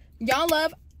need, y'all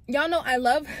know I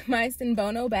love my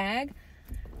Sinbono bag,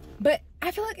 but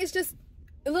I feel like it's just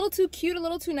a little too cute, a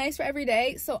little too nice for every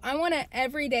day. So I want an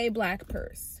everyday black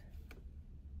purse.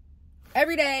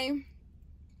 Every day.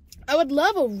 I would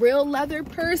love a real leather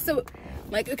purse, so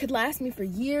like it could last me for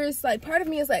years. Like part of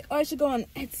me is like, oh, I should go on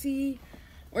Etsy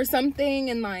or something,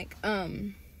 and like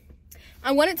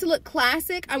I want it to look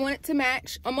classic. I want it to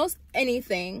match almost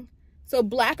anything. So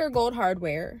black or gold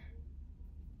hardware.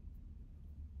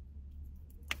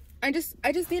 I just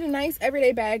need a nice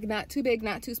everyday bag, not too big,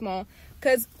 not too small,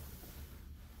 because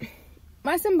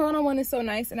my Sinbono one is so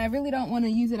nice and I really don't want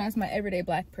to use it as my everyday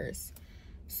black purse.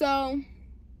 So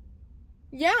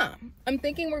yeah, I'm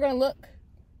thinking we're gonna look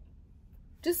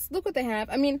what they have.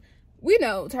 I mean, we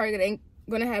know Target ain't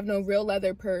gonna have no real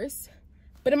leather purse,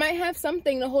 but it might have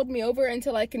something to hold me over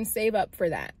until I can save up for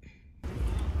that.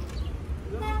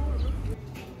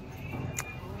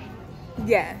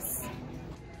 Yes.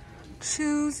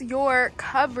 Choose your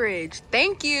coverage.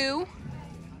 Thank you.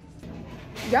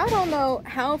 Y'all don't know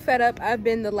how fed up I've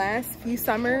been the last few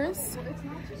summers.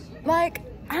 Like,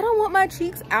 I don't want my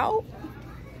cheeks out.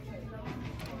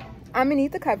 I'm gonna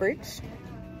need the coverage.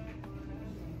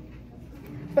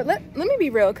 But let me be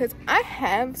real, because I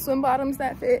have swim bottoms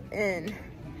that fit, and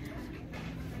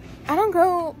I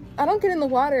don't get in the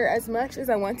water as much as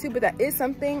I want to, but that is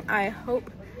something I hope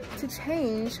to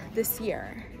change this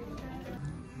year.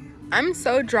 I'm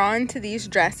so drawn to these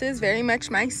dresses, very much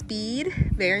my speed,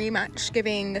 very much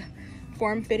giving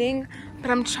form-fitting,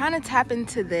 but I'm trying to tap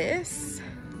into this,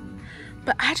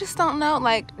 but I just don't know.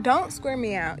 Like, don't square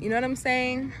me out, you know what I'm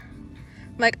saying?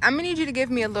 Like, I'm gonna need you to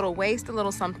give me a little waist, a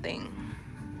little something.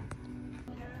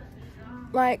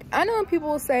 Like, I know people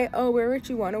will say, oh, wear what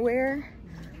you want to wear,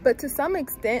 but to some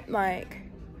extent, like,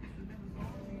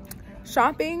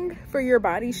 shopping for your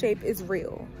body shape is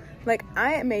real. Like,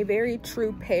 I am a very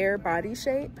true pear body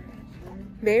shape.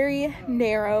 Very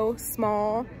narrow,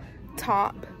 small,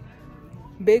 top,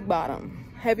 big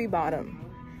bottom, heavy bottom.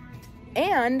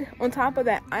 And on top of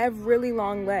that, I have really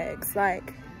long legs.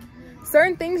 Like,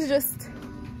 certain things just,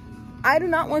 I do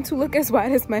not want to look as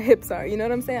wide as my hips are. You know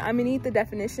what I'm saying? I'm gonna need the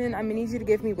definition. I'm gonna need you to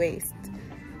give me waist.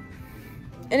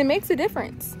 And it makes a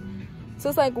difference. So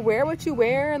it's like, wear what you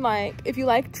wear. Like, if you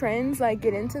like trends, like,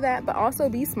 get into that, but also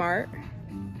be smart.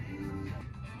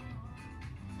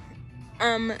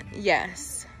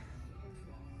 Yes.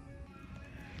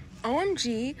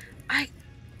 OMG,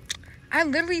 I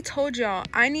literally told y'all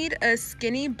I need a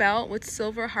skinny belt with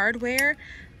silver hardware,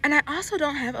 and I also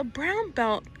don't have a brown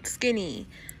belt skinny.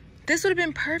 This would have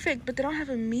been perfect, but they don't have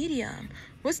a medium.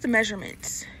 What's the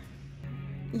measurements?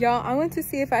 Y'all, I went to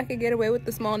see if I could get away with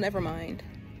the small, never mind.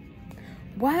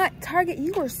 What? Target,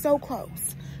 you were so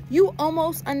close. You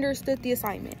almost understood the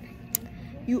assignment.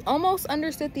 You almost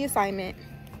understood the assignment.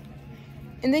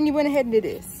 And then you went ahead and did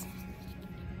this.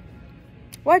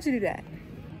 Why'd you do that?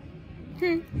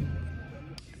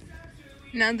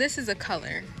 Now this is a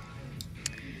color.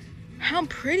 How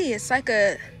pretty. It's like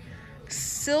a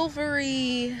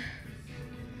silvery,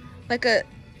 like a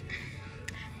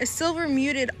silver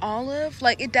muted olive.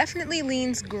 Like, it definitely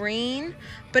leans green,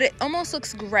 but it almost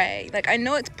looks gray. Like, I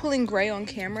know it's pulling gray on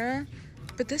camera,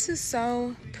 but this is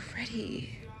so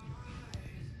pretty.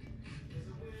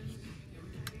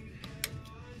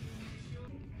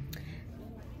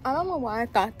 I don't know why I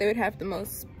thought they would have the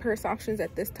most purse options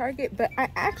at this Target, but I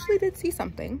actually did see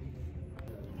something.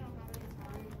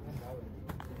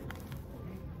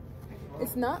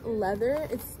 It's not leather,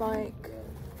 it's like,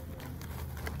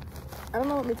 I don't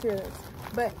know what material it is,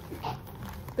 but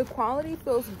the quality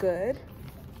feels good.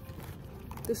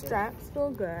 The straps feel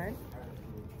good.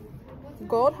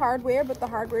 Gold hardware, but the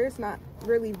hardware is not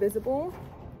really visible,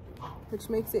 which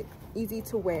makes it easy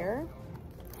to wear.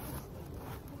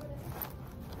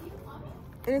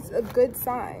 And it's a good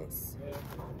size.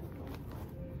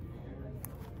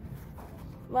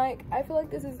 Like, I feel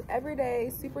like this is everyday,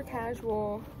 super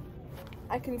casual.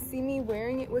 I can see me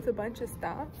wearing it with a bunch of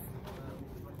stuff.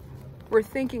 We're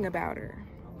thinking about her.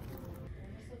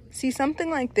 See,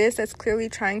 something like this that's clearly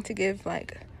trying to give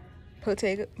like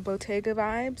Bottega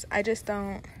vibes, I just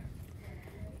don't.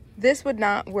 This would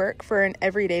not work for an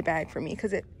everyday bag for me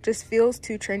because it just feels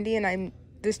too trendy, and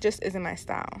this just isn't my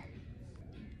style.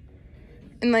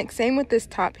 And like, same with this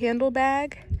top handle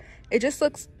bag. It just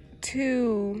looks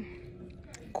too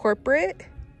corporate.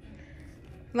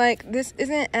 Like, this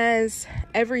isn't as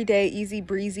everyday, easy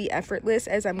breezy, effortless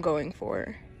as I'm going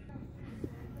for.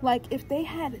 Like, if they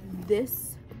had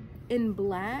this in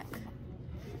black,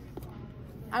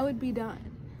 I would be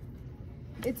done.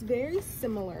 It's very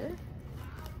similar.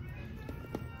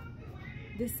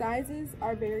 The sizes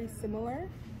are very similar,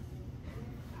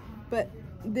 but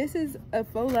this is a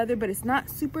faux leather, but it's not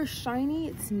super shiny.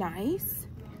 It's nice.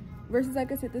 Versus,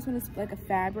 like I said, this one is like a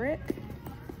fabric.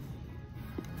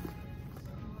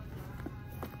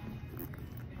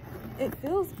 It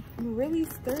feels really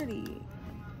sturdy.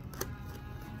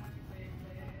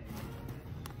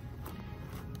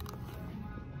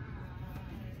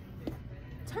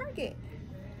 Target,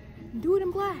 do it in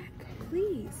black,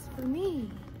 please, for me.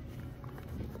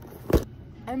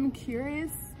 I'm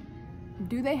curious,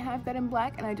 do they have that in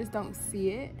black and I just don't see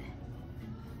it?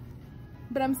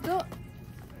 But I'm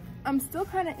still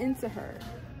kind of into her.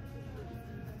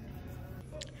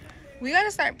 We gotta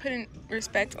start putting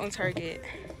respect on Target.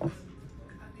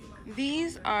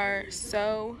 These are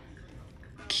so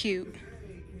cute.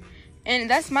 And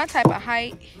that's my type of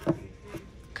height.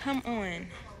 Come on.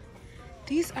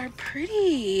 These are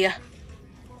pretty.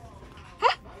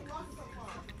 Huh?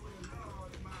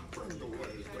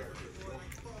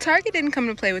 Target didn't come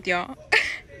to play with y'all.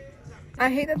 I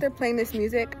hate that they're playing this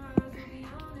music.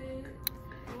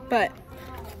 but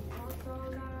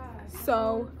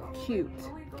so cute.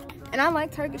 And I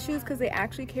like Target shoes because they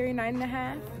actually carry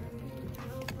 9.5.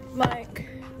 Like,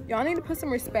 y'all need to put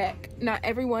some respect. Not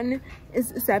everyone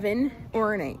is 7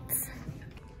 or an 8.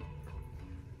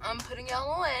 I'm putting y'all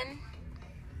on.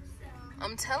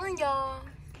 I'm telling y'all.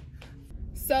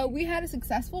 So we had a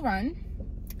successful run.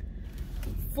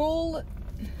 Full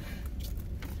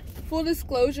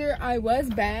disclosure, I was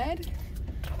bad.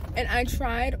 And I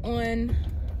tried on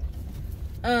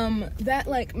that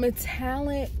like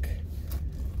metallic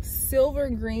silver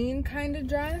green kind of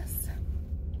dress.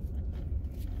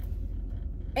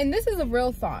 And this is a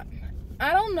real thought.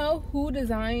 I don't know who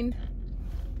designed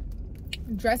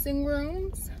dressing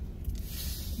rooms,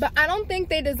 but I don't think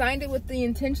they designed it with the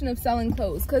intention of selling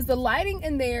clothes, because the lighting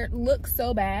in there looks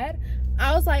so bad.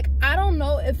 I was like, I don't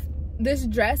know if this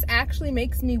dress actually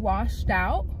makes me washed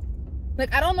out.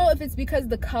 Like, I don't know if it's because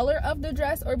the color of the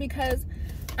dress or because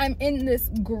I'm in this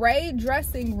gray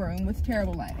dressing room with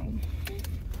terrible lighting.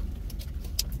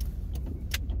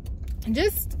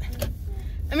 Just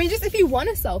if you want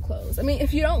to sell clothes. I mean,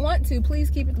 if you don't want to, please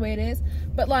keep it the way it is.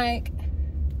 But like,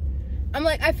 I'm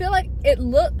like, I feel like it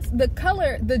looks, the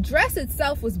color, the dress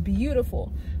itself was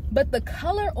beautiful, but the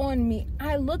color on me,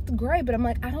 I looked gray. But I'm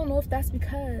like, I don't know if that's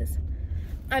because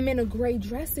I'm in a gray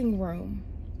dressing room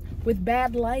with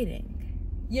bad lighting.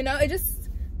 You know, it just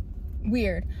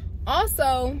weird.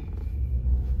 Also,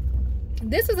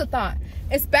 this is a thought,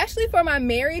 especially for my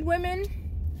married women.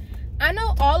 I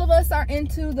know all of us are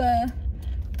into the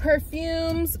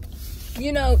perfumes,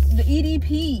 you know, the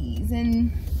EDPs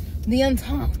and the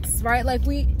Ententes, right? Like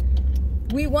we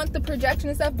want the projection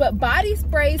and stuff, but body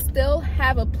sprays still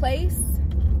have a place,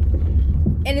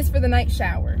 and it's for the night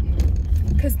shower.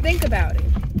 Because think about it.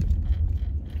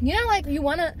 You know, like, you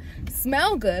want to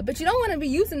smell good, but you don't want to be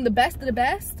using the best of the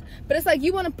best. But it's like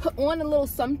you want to put on a little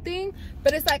something,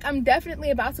 but it's like, I'm definitely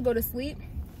about to go to sleep.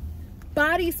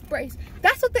 Body sprays.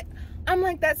 That's what I'm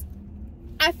like,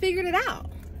 I figured it out.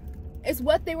 It's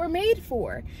what they were made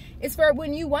for. It's for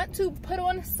when you want to put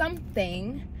on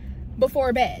something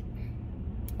before bed.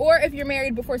 Or if you're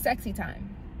married, before sexy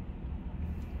time.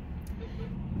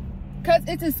 Because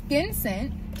it's a skin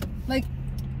scent. Like,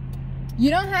 you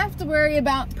don't have to worry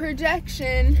about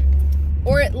projection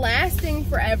or it lasting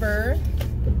forever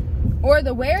or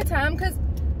the wear time, because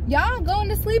y'all going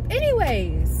to sleep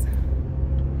anyways.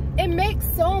 It makes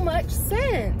so much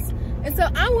sense. And so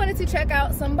I wanted to check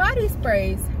out some body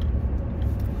sprays.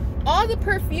 All the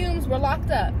perfumes were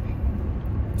locked up.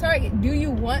 Target, do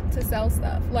you want to sell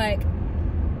stuff? Like,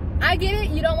 I get it,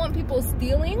 you don't want people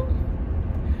stealing,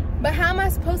 but how am I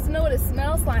supposed to know what it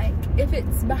smells like if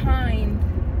it's behind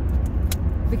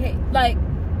the case? Like,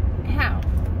 how?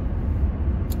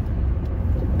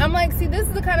 I'm like, see, this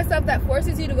is the kind of stuff that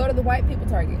forces you to go to the white people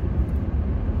Target,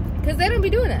 because they don't be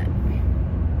doing that.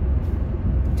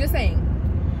 Just saying.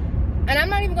 And I'm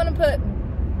not even going to put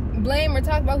blame or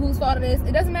talk about whose fault it is.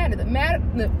 It doesn't matter.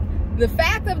 The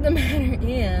fact of the matter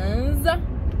is,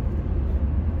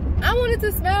 I wanted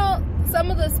to smell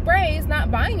some of the sprays, not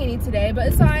buying any today, but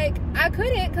it's like, I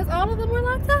couldn't because all of them were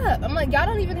locked up. I'm like, y'all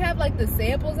don't even have like the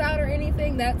samples out or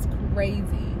anything. That's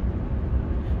crazy.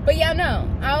 But yeah, no,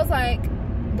 I was like,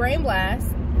 brain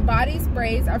blast, body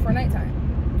sprays are for nighttime.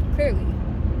 Clearly.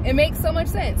 It makes so much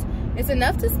sense. It's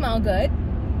enough to smell good.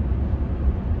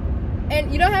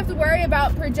 And you don't have to worry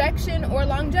about projection or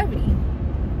longevity.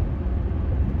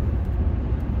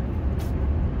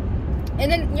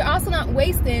 And then you're also not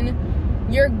wasting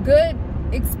your good,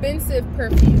 expensive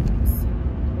perfumes.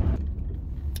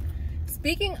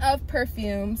 Speaking of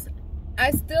perfumes,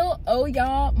 I still owe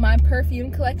y'all my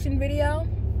perfume collection video.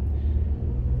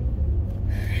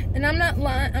 And I'm not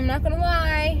gonna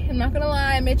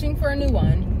lie, I'm itching for a new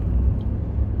one.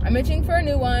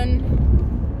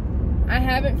 I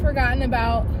haven't forgotten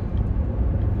about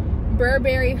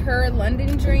Burberry Her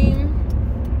London Dream.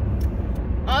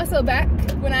 Also, back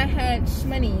when I had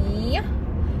shmoney,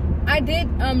 I did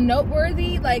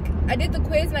Noteworthy. Like, I did the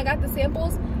quiz and I got the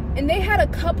samples, and they had a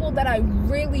couple that I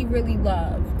really, really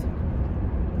loved.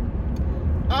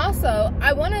 Also,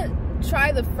 I want to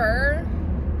try the fur.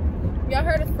 Y'all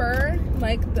heard of fur?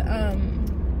 Like the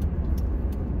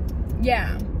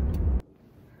yeah.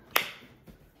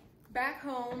 Back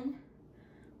home,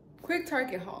 quick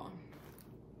Target haul.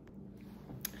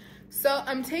 So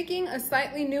I'm taking a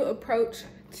slightly new approach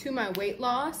to my weight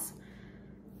loss.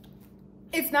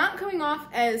 It's not coming off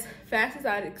as fast as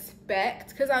I'd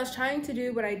expect, because I was trying to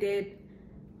do what I did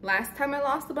last time I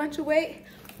lost a bunch of weight.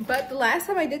 But the last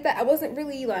time I did that, I wasn't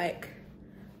really like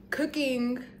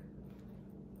cooking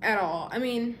at all. I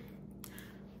mean,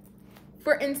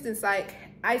 for instance, like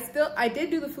I did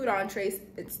do the food entrees.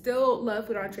 Still love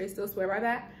food entrees, still swear by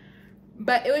that.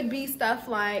 But it would be stuff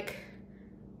like,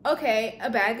 okay, a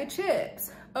bag of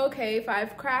chips. Okay,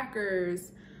 5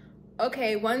 crackers.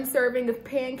 Okay, 1 serving of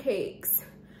pancakes.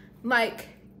 Like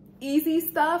easy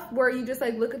stuff where you just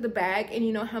like look at the bag and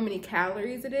you know how many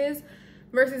calories it is.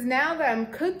 Versus now that I'm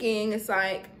cooking, it's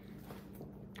like,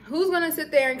 who's gonna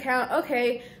sit there and count,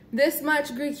 okay, this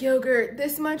much Greek yogurt,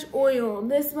 this much oil,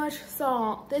 this much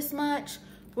salt, this much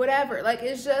whatever. Like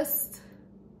it's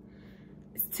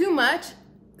too much.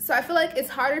 So I feel like it's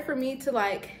harder for me to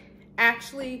like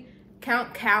actually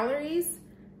count calories.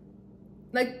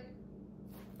 Like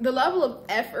the level of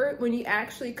effort when you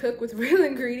actually cook with real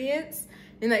ingredients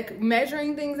and like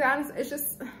measuring things out, it's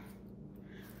just,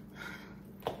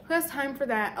 who has time for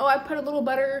that? Oh, I put a little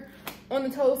butter on the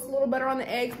toast, a little butter on the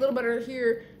eggs, a little butter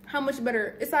here. How much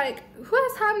butter? It's like, who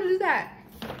has time to do that?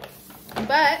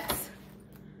 But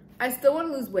I still want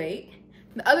to lose weight.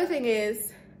 The other thing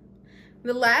is,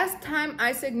 the last time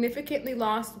I significantly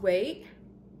lost weight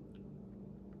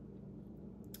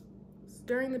was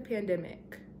during the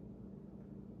pandemic.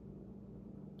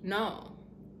 No.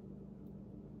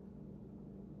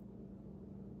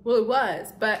 Well, it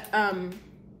was, but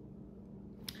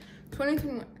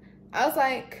 2021, I was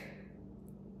like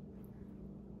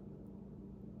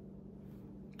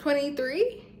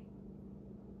 23?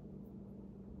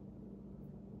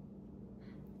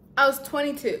 I was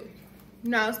 22.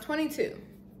 No, I was 22.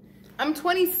 I'm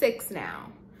 26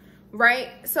 now, right?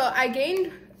 So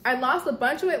I lost a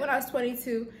bunch of weight when I was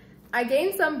 22. I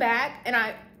gained some back, and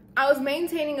I was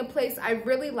maintaining a place I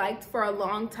really liked for a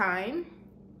long time.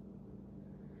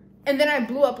 And then I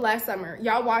blew up last summer.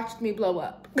 Y'all watched me blow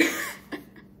up.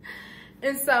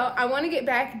 And so I want to get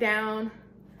back down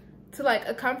to like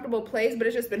a comfortable place, but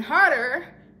it's just been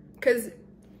harder because,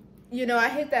 you know, I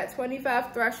hit that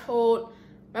 25 threshold.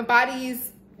 My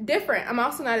body's different. I'm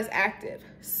also not as active.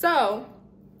 So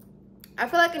I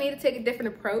feel like I need to take a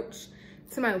different approach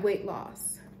to my weight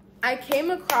loss. I came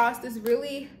across this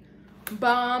really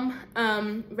bomb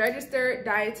registered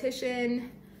dietitian.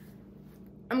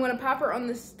 I'm gonna pop her on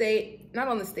the stage, not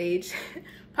on the stage,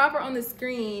 pop her on the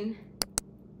screen.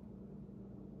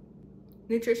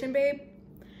 Nutrition Babe.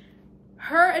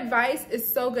 Her advice is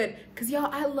so good because y'all,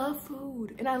 I love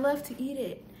food and I love to eat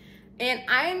it. And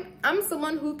I'm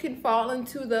someone who can fall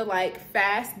into the like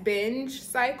fast binge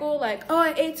cycle. Like, oh,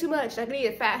 I ate too much, I can eat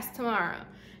it fast tomorrow.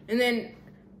 And then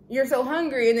you're so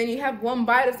hungry and then you have one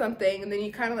bite of something and then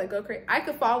you kind of like go crazy. I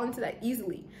could fall into that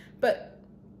easily. But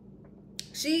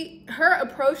her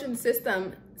approach and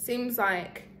system seems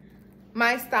like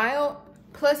my style,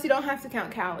 plus you don't have to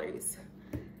count calories.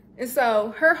 And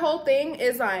so her whole thing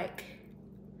is like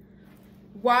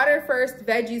water first,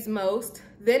 veggies most,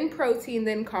 then protein,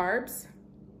 then carbs.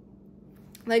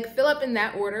 Like fill up in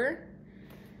that order.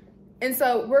 And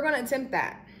so we're gonna attempt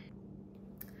that.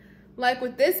 Like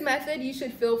with this method, you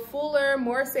should feel fuller,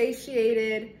 more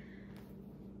satiated.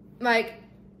 Like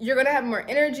you're gonna have more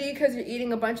energy because you're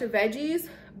eating a bunch of veggies.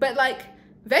 But like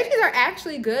veggies are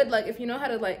actually good, like if you know how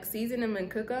to like season them and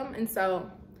cook them. And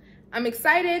so I'm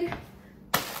excited.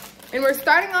 And we're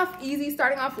starting off easy,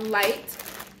 starting off light.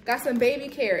 Got some baby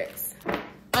carrots.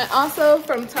 I also,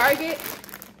 from Target,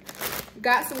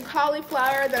 got some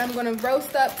cauliflower that I'm gonna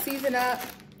roast up, season up,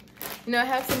 you know,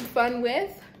 have some fun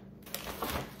with.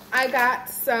 I got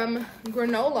some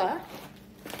granola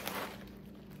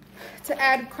to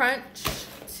add crunch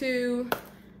to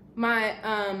my,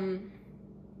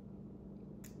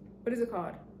 what is it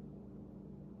called?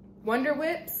 Wonder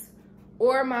Whips,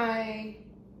 or my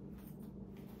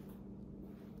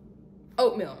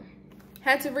oatmeal.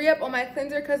 Had to re-up on my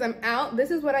cleanser because I'm out. This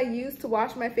is what I use to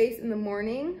wash my face in the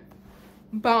morning.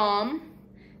 Bomb.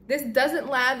 This doesn't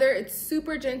lather. It's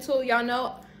super gentle. Y'all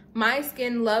know my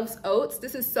skin loves oats.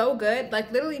 This is so good.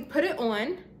 Like literally put it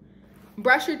on,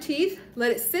 brush your teeth,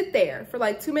 let it sit there for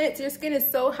like 2 minutes. Your skin is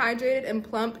so hydrated and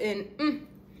plump and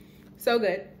so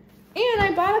good. And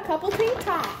I bought a couple tank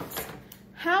tops.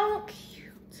 How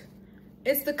cute.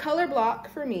 It's the color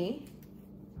block for me.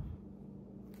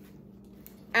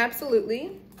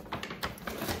 Absolutely.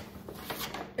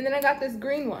 And then I got this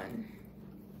green one.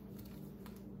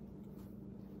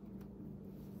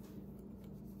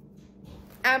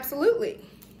 Absolutely.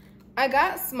 I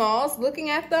got smalls. Looking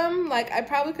at them, like I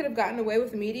probably could have gotten away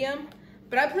with medium,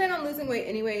 but I plan on losing weight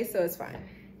anyway, so it's fine.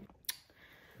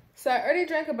 So I already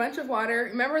drank a bunch of water.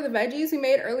 Remember the veggies we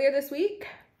made earlier this week?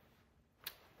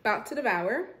 About to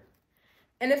devour.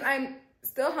 And if I'm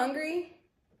still hungry,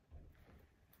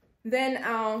 then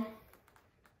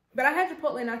but I had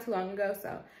Chipotle not too long ago,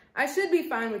 so I should be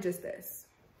fine with just this.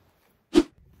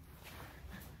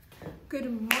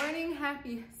 Good morning,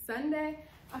 happy Sunday.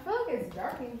 I feel like it's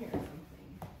dark in here or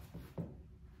something.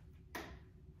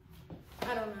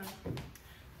 I don't know.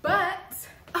 But,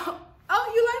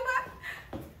 oh, you like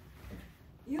that?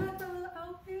 You like the little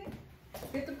outfit?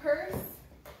 Get the purse,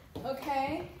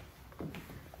 okay.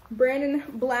 Brandon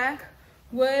black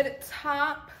wood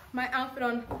top. My outfit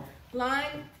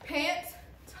online, pants,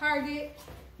 Target,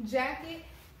 jacket,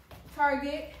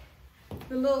 Target,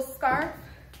 the little scarf,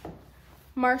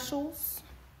 Marshalls.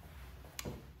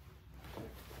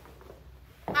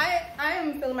 I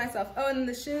am feeling myself. Oh, and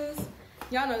the shoes,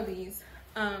 y'all know these.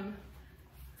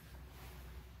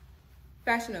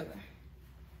 Fashion Nova.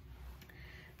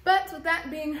 But with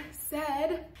that being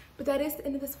said, but that is the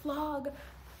end of this vlog.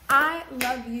 I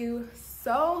love you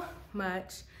so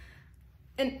much.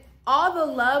 And all the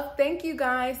love, thank you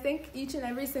guys. Thank each and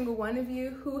every single one of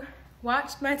you who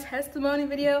watched my testimony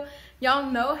video. Y'all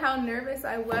know how nervous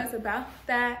I was about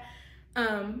that,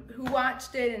 who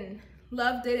watched it and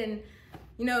loved it. And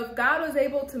you know, if God was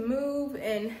able to move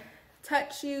and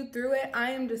touch you through it,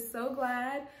 I am just so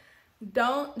glad.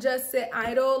 Don't just sit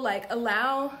idle, like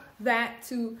allow that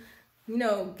to, you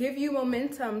know, give you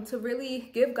momentum to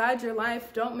really give God your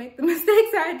life. Don't make the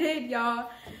mistakes I did, y'all.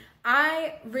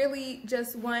 I really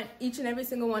just want each and every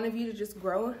single one of you to just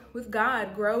grow with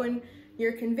God, grow in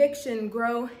your conviction,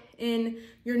 grow in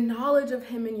your knowledge of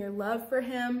Him and your love for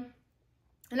Him.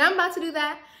 And I'm about to do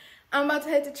that. I'm about to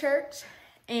head to church,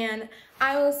 and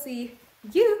I will see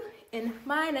you in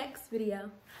my next video.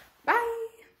 Bye.